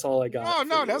 but that's all I got. Oh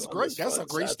no, that's great. That's a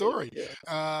great story.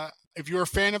 Yeah. If you're a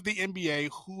fan of the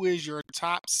NBA, who is your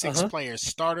top 6 players,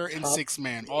 starter and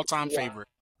 6-man, all-time favorite?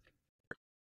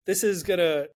 This is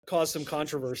gonna cause some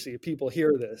controversy if people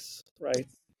hear this, right?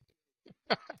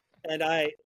 And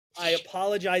I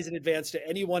apologize in advance to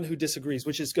anyone who disagrees,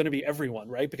 which is going to be everyone,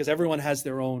 right? Because everyone has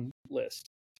their own list.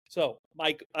 So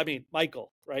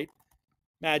Michael, right?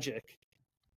 Magic.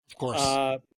 Of course.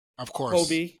 Of course.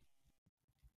 Kobe.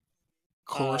 Of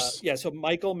course. Yeah, so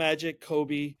Michael, Magic,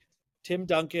 Kobe, Tim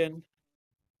Duncan,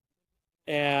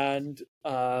 and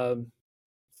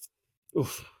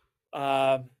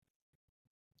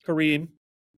Kareem.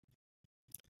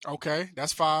 Okay,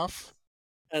 that's 5.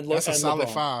 And that's a solid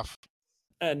LeBron. 5.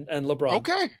 And LeBron.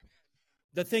 Okay.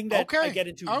 The thing that I get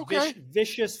into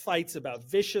vicious fights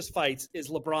is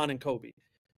LeBron and Kobe.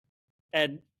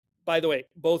 And by the way,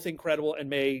 both incredible, and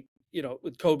may,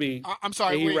 with Kobe, I'm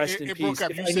sorry, may he rest in it peace. broke up.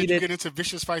 You said you get into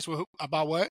vicious fights about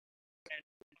what?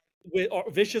 With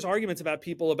vicious arguments about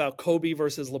people about Kobe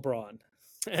versus LeBron.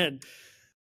 And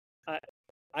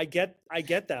I get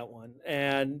that one.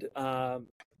 And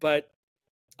but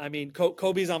I mean,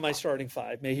 Kobe's on my starting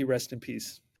 5. May he rest in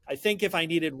peace. I think if I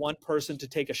needed one person to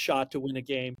take a shot to win a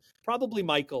game, probably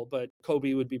Michael, but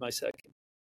Kobe would be my second.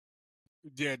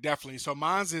 Yeah, definitely. So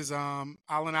mine's is Allen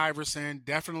Iverson,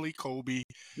 definitely Kobe,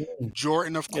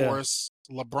 Jordan, of course,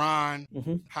 LeBron,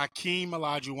 Hakeem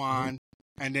Olajuwon,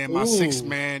 and then my 6th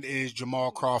man is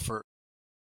Jamal Crawford.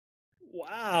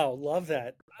 Wow, love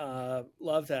that.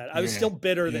 Love that. I was still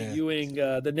bitter that Ewing,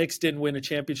 the Knicks didn't win a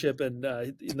championship, and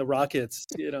in the Rockets,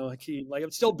 Hakeem. Like,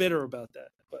 I'm still bitter about that,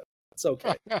 but it's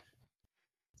okay.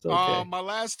 It's okay. My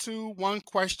last 2, one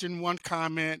question, one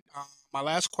comment. My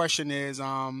last question is,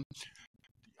 I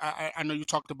know you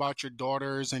talked about your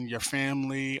daughters and your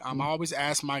family. I always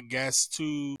ask my guests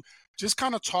to just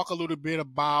kind of talk a little bit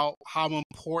about how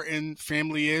important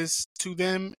family is to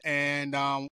them and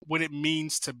what it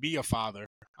means to be a father.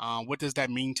 What does that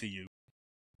mean to you?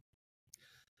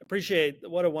 Appreciate.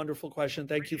 What a wonderful question.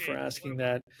 Thank you for asking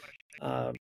that.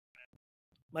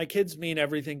 My kids mean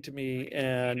everything to me.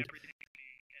 And,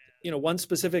 one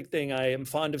specific thing I am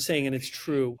fond of saying, and it's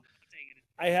true,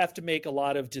 I have to make a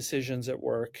lot of decisions at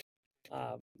work.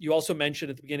 You also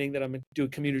mentioned at the beginning that I'm going to do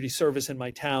community service in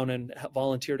my town and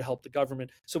volunteer to help the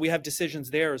government. So we have decisions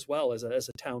there as well as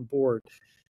a town board.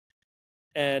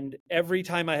 And every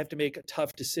time I have to make a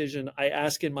tough decision, I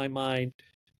ask in my mind,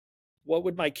 what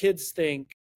would my kids think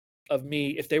of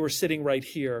me if they were sitting right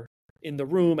here in the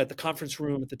room, at the conference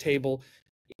room, at the table,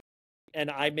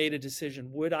 and I made a decision?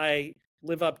 Would I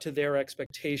live up to their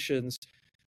expectations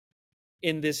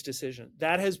in this decision?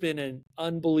 That has been an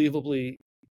unbelievably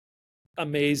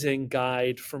amazing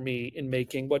guide for me in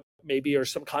making what maybe are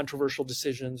some controversial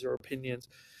decisions or opinions.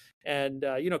 And,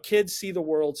 kids see the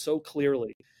world so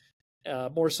clearly,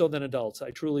 more so than adults.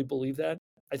 I truly believe that.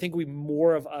 I think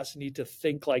more of us need to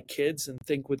think like kids and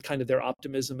think with kind of their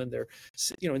optimism and their,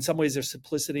 in some ways, their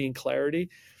simplicity and clarity.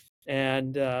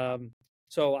 And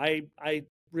so I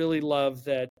really love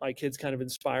that my kids kind of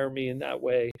inspire me in that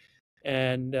way.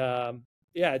 And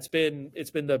it's been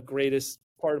the greatest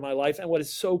part of my life. And what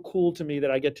is so cool to me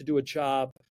that I get to do a job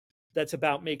that's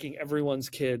about making everyone's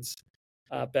kids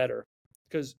better.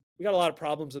 Because we got a lot of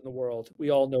problems in the world.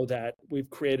 We all know that. We've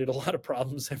created a lot of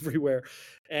problems everywhere,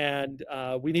 and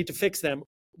we need to fix them.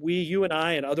 You and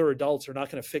I and other adults are not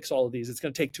going to fix all of these. It's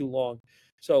going to take too long.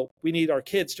 So we need our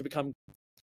kids to become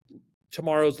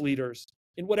tomorrow's leaders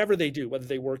in whatever they do, whether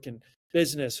they work in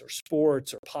business or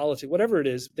sports or politics, whatever it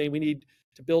is. We need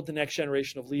to build the next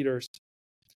generation of leaders.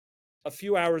 A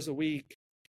few hours a week,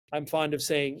 I'm fond of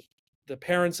saying, the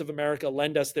parents of America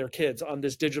lend us their kids on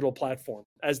this digital platform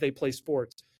as they play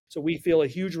sports. So we feel a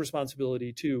huge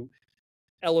responsibility to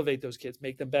elevate those kids,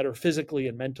 make them better physically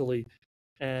and mentally.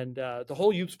 And the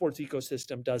whole youth sports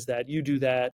ecosystem does that. You do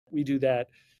that. We do that.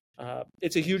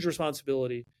 It's a huge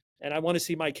responsibility. And I want to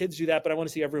see my kids do that, but I want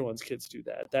to see everyone's kids do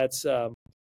that.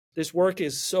 This work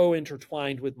is so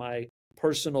intertwined with my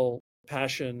personal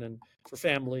passion and for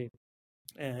family.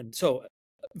 And so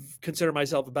consider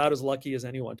myself about as lucky as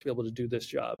anyone to be able to do this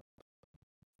job.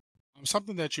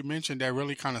 Something that you mentioned that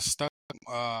really kind of stuck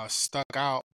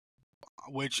out,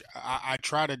 which I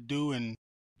try to do, and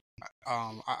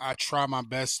I try my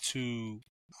best to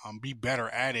be better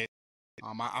at it.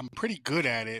 I'm pretty good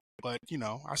at it, but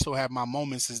I still have my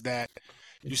moments. Is that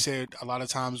you said a lot of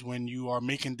times when you are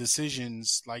making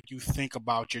decisions, like you think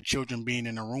about your children being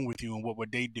in a room with you and what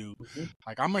would they do. Mm-hmm.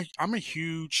 Like I'm a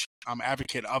huge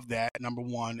advocate of that, number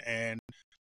one, and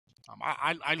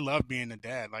I love being a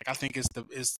dad. Like I think it's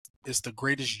the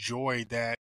greatest joy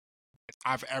that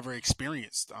I've ever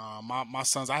experienced. My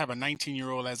sons, I have a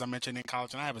 19-year-old, as I mentioned, in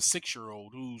college, and I have a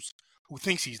 6-year-old who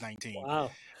thinks he's 19.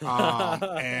 Wow.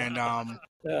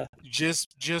 Yeah.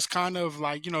 Just kind of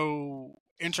like,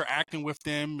 interacting with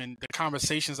them and the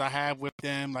conversations I have with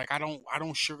them. Like I don't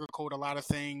sugarcoat a lot of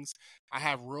things. I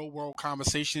have real world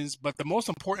conversations, but the most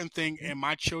important thing in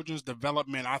my children's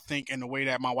development, I think, in the way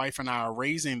that my wife and I are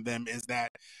raising them, is that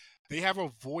they have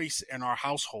a voice in our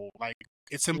household. Like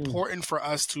it's important for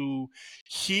us to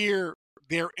hear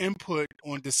their input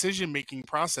on decision-making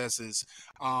processes,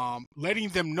 letting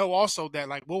them know also that,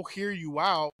 like, we'll hear you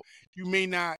out. You may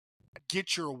not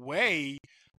get your way,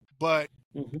 but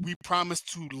we promise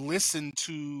to listen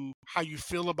to how you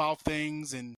feel about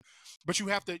things, but you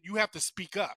have to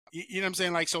speak up. You know what I'm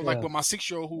saying? Like, so like with my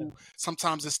 6-year-old, who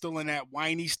sometimes is still in that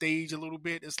whiny stage a little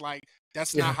bit, it's like,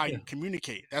 that's not how you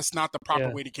communicate. That's not the proper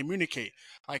way to communicate.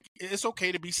 Like, it's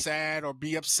okay to be sad or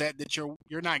be upset that you're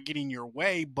not getting your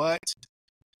way, but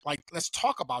like, let's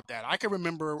talk about that. I can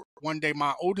remember one day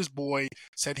my oldest boy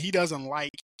said he didn't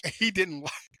like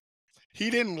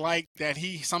that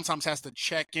he sometimes has to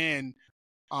check in.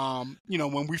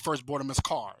 When we first bought him his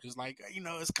car, it's like,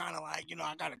 it's kind of like,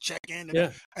 I got to check in.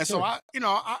 And so I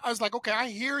was like, okay, I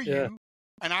hear you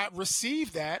and I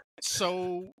received that.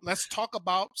 So let's talk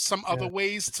about some other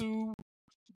ways to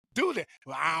do that.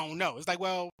 Well, I don't know. It's like,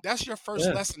 well, that's your first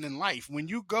lesson in life. When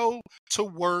you go to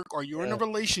work or you're in a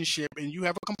relationship and you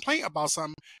have a complaint about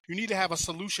something, you need to have a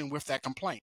solution with that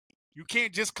complaint. You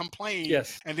can't just complain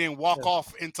and then walk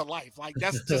off into life. Like,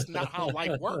 that's just not how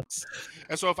life works.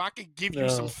 And so if I could give you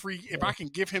if I can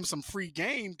give him some free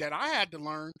game that I had to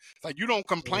learn, it's like, you don't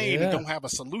complain and don't have a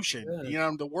solution.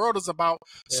 The world is about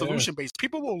solution-based.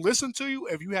 People will listen to you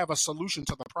if you have a solution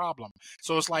to the problem.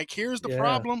 So it's like, here's the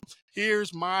problem.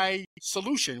 Here's my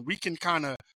solution. We can kind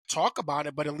of talk about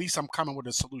it, but at least I'm coming with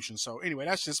a solution. So anyway,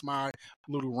 that's just my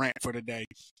little rant for the day.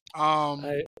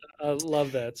 I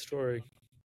love that story.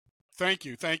 Thank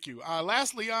you.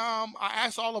 Lastly, I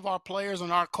asked all of our players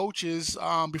and our coaches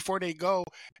before they go,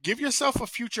 give yourself a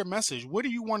future message. What do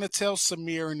you want to tell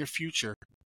Sameer in the future?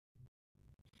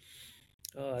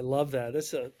 I love that.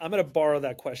 I'm going to borrow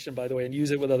that question, by the way, and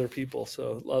use it with other people.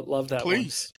 So love that.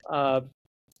 Please. One.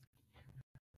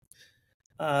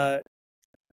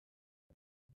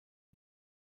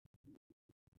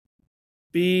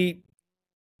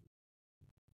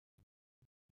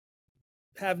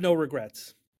 Have no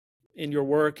regrets in your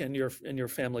work and your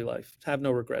family life. Have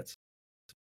no regrets.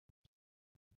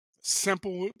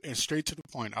 Simple and straight to the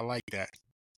point. I like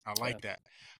that.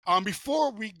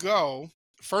 Before we go,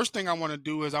 first thing I want to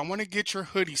do is I want to get your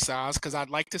hoodie size, because I'd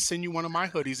like to send you one of my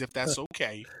hoodies, if that's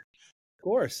okay. Of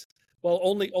course. Well,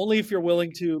 only if you're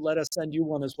willing to let us send you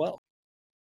one as well.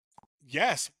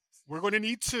 Yes, we're going to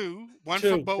need two. One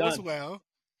for Bo as well.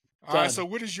 All right, so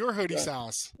what is your hoodie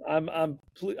size? I'm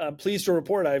pleased to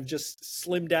report I've just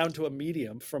slimmed down to a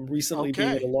medium from recently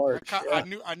being a large. I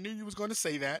knew you was going to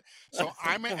say that. So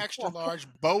I'm an extra large.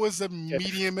 Bo is a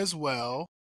medium as well.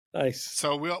 Nice.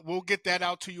 So we'll get that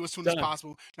out to you as soon as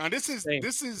possible. Now this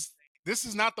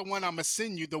is not the one I'm gonna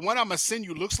send you. The one I'm gonna send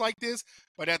you looks like this,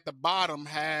 but at the bottom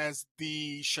has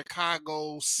the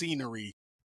Chicago scenery.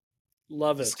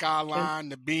 Love the it. And skyline,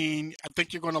 the bean. I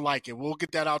think you're going to like it. We'll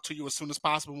get that out to you as soon as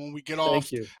possible. When we get off,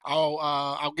 thank you.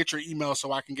 I'll get your email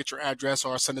so I can get your address,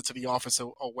 or I'll send it to the office,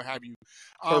 or what have you.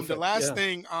 The Perfect. last Yeah.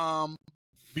 thing,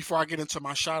 before I get into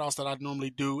my shout outs that I normally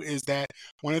do, is that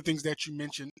one of the things that you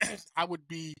mentioned, I would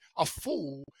be a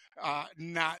fool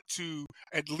not to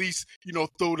at least,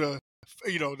 throw the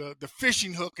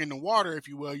fishing hook in the water, if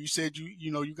you will. You said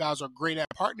you guys are great at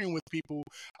partnering with people.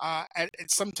 At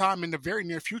some time in the very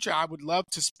near future, I would love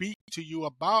to speak to you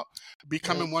about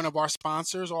becoming one of our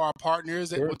sponsors or our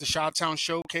partners Sure. with the Chi-Town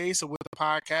Showcase or with the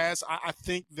podcast. I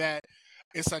think that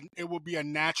it will be a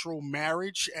natural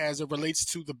marriage as it relates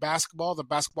to the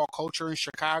basketball culture in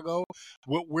Chicago,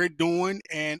 what we're doing,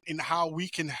 and how we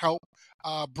can help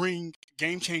bring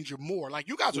Game Changer more. Like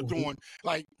you guys are doing,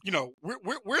 like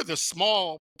we're the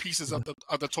small pieces of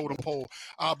the totem pole,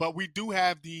 but we do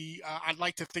have the. I'd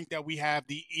like to think that we have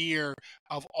the ear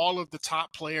of all of the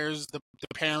top players, the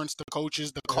parents, the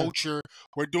coaches, the culture.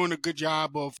 We're doing a good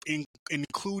job of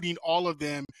including all of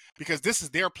them because this is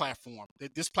their platform.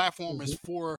 This platform is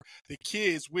for the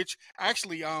kids. Which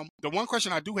actually, the one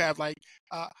question I do have, like,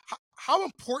 how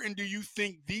important do you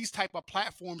think these type of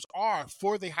platforms are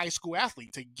for the high school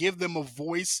athlete to give them a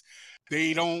voice?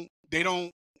 They don't.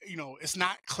 It's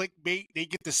not clickbait. They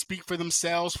get to speak for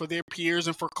themselves, for their peers,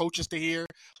 and for coaches to hear.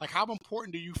 Like, how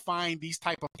important do you find these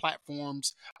type of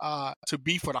platforms to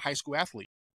be for the high school athlete?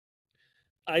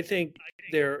 I think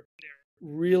they're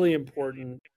really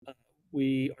important.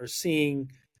 We are seeing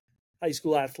high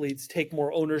school athletes take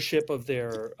more ownership of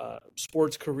their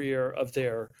sports career, of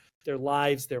their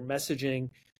lives, their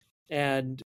messaging,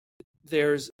 and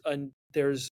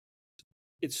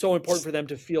it's so important for them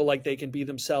to feel like they can be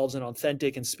themselves and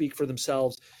authentic and speak for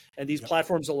themselves. And these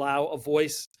platforms allow a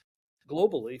voice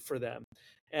globally for them.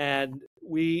 And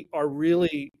we are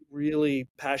really, really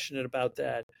passionate about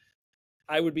that.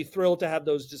 I would be thrilled to have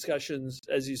those discussions,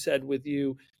 as you said, with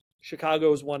you.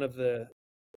 Chicago is one of the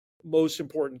most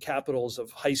important capitals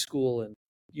of high school and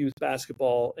youth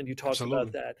basketball, and you talked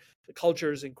about that. The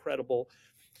culture is incredible.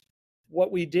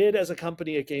 What we did as a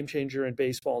company at Game Changer in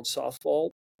baseball and softball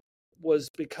was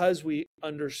because we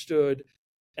understood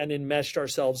and enmeshed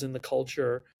ourselves in the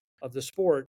culture of the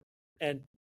sport. And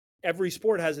every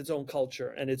sport has its own culture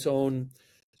and its own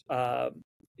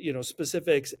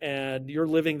specifics, and you're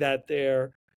living that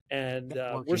there. And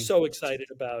we're so excited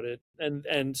about it.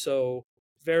 And so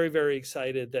very, very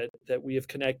excited that we have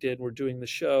connected. We're doing the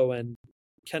show and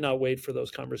cannot wait for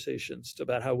those conversations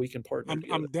about how we can partner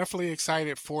together. I'm definitely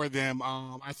excited for them.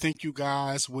 I think you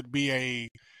guys would be a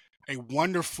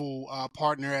wonderful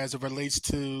partner as it relates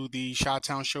to the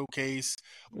Chi-Town Showcase,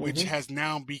 which has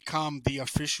now become the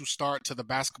official start to the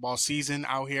basketball season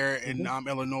out here in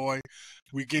Illinois.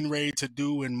 We're getting ready to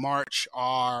do in March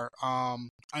our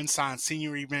unsigned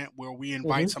senior event where we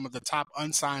invite some of the top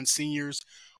unsigned seniors.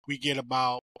 We get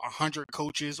about 100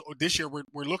 coaches. Or this year we're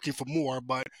looking for more,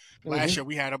 but last year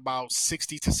we had about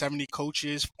 60 to 70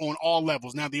 coaches on all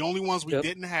levels. Now the only ones we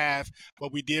didn't have,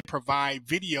 but we did provide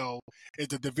video, is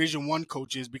the Division I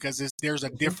coaches, because there's a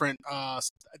different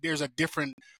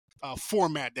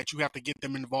format that you have to get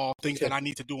them involved, things that I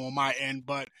need to do on my end,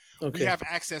 but we have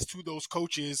access to those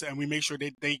coaches, and we make sure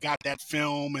that they got that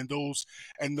film and those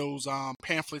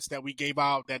pamphlets that we gave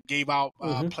out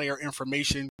player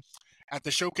information. At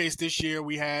the showcase this year,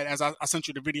 we had, as I sent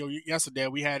you the video yesterday,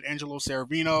 we had Angelo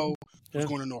Saravino, who's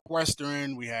going to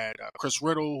Northwestern. We had Chris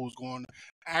Riddle, who's going,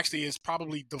 actually is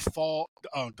probably DePaul's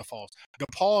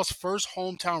first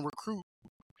hometown recruit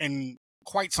in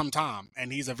quite some time,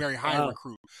 and he's a very high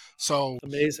recruit. So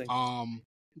amazing.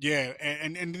 Yeah,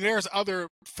 and there's other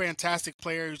fantastic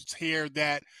players here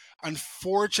that,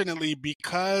 unfortunately,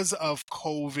 because of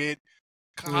COVID,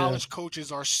 college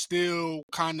coaches are still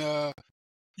kind of,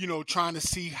 trying to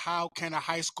see how can a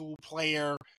high school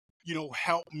player,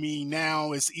 help me.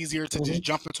 Now it's easier to just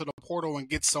jump into the portal and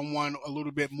get someone a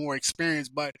little bit more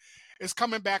experienced, but it's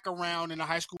coming back around, and the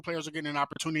high school players are getting an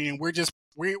opportunity, and we're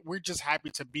just happy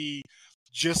to be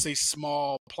just a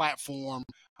small platform,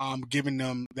 giving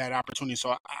them that opportunity.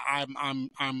 So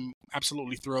I'm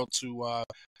absolutely thrilled to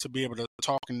be able to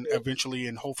talk and eventually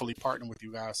and hopefully partner with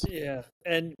you guys. Yeah,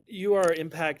 and you are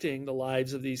impacting the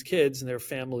lives of these kids and their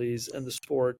families and the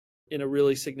sport in a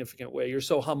really significant way. You're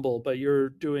so humble, but you're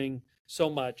doing so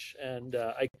much, and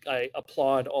I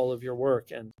applaud all of your work.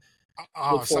 And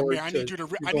look forward Sameer, I to need you to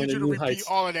repeat heights.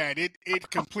 all of that. It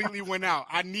completely went out.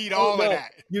 I need all of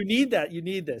that. You need that. You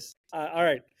need this. All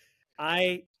right.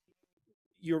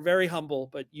 You're very humble,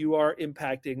 but you are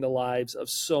impacting the lives of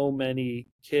so many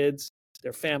kids,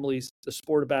 their families, the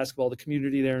sport of basketball, the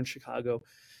community there in Chicago.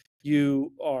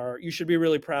 you should be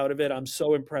really proud of it. I'm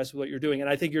so impressed with what you're doing, and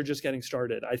I think you're just getting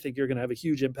started. I think you're going to have a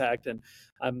huge impact, and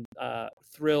I'm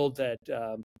thrilled that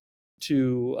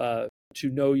to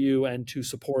know you and to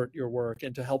support your work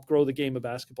and to help grow the game of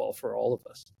basketball for all of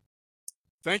us.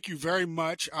 Thank you very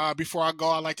much. Before I go,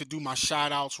 I'd like to do my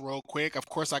shout outs real quick. Of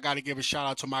course, I got to give a shout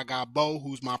out to my guy, Bo,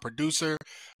 who's my producer,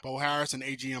 Bo Harris and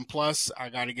AGM Plus. I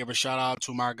got to give a shout out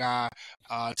to my guy,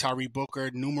 Tyree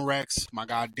Booker, Numerex, my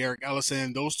guy, Derek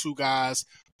Ellison. Those two guys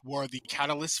were the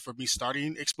catalyst for me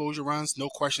starting Xposure Runs. No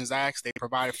questions asked. They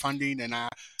provided funding, and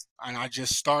I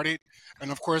just started. And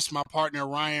of course, my partner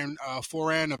Ryan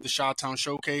Foran of the Chi-Town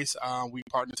Showcase. We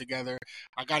partnered together.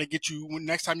 I got to get you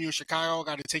next time you're in Chicago. I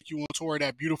got to take you on tour of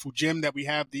that beautiful gym that we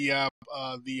have the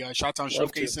Chi-Town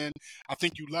Showcase in. I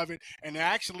think you love it. And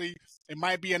actually, it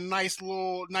might be a nice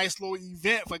little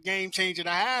event for Game Changer to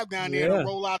have down there to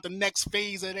roll out the next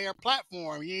phase of their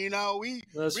platform. You know, we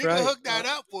can hook that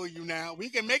up for you now. We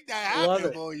can make that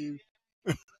happen for you.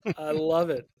 I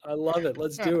love it.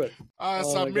 Let's do it.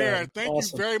 Sameer, thank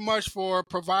you very much for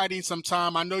providing some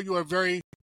time. I know you are very.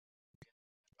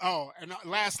 Oh, and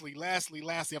lastly,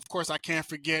 of course, I can't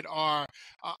forget our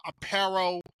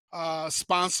apparel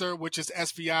sponsor, which is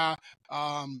SVI.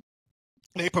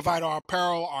 They provide our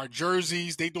apparel, our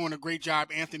jerseys. They're doing a great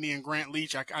job, Anthony and Grant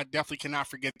Leach. I definitely cannot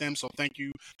forget them, so thank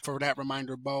you for that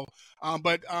reminder, Bo.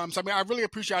 But Sameer, I really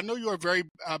appreciate it. I know you're a very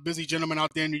busy gentleman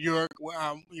out there in New York.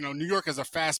 New York is a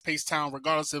fast-paced town,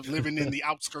 regardless of living in the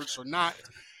outskirts or not.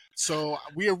 So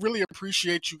we really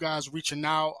appreciate you guys reaching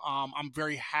out. I'm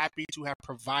very happy to have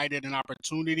provided an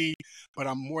opportunity, but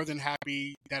I'm more than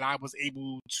happy that I was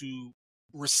able to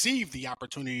receive the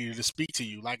opportunity to speak to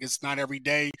you. Like, it's not every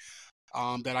day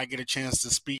that I get a chance to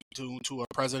speak to a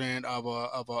president of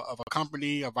a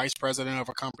company, a vice president of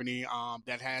a company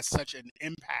that has such an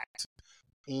impact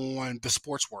on the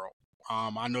sports world.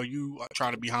 I know you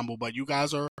try to be humble, but you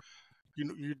guys are,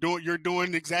 you're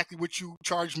doing exactly what you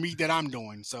charged me that I'm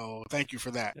doing. So thank you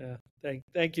for that. Yeah,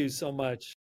 thank you so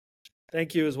much.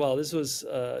 Thank you as well. This was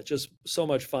just so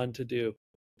much fun to do,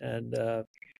 and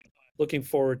looking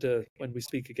forward to when we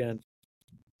speak again.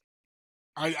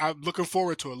 I'm looking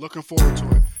forward to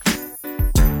it.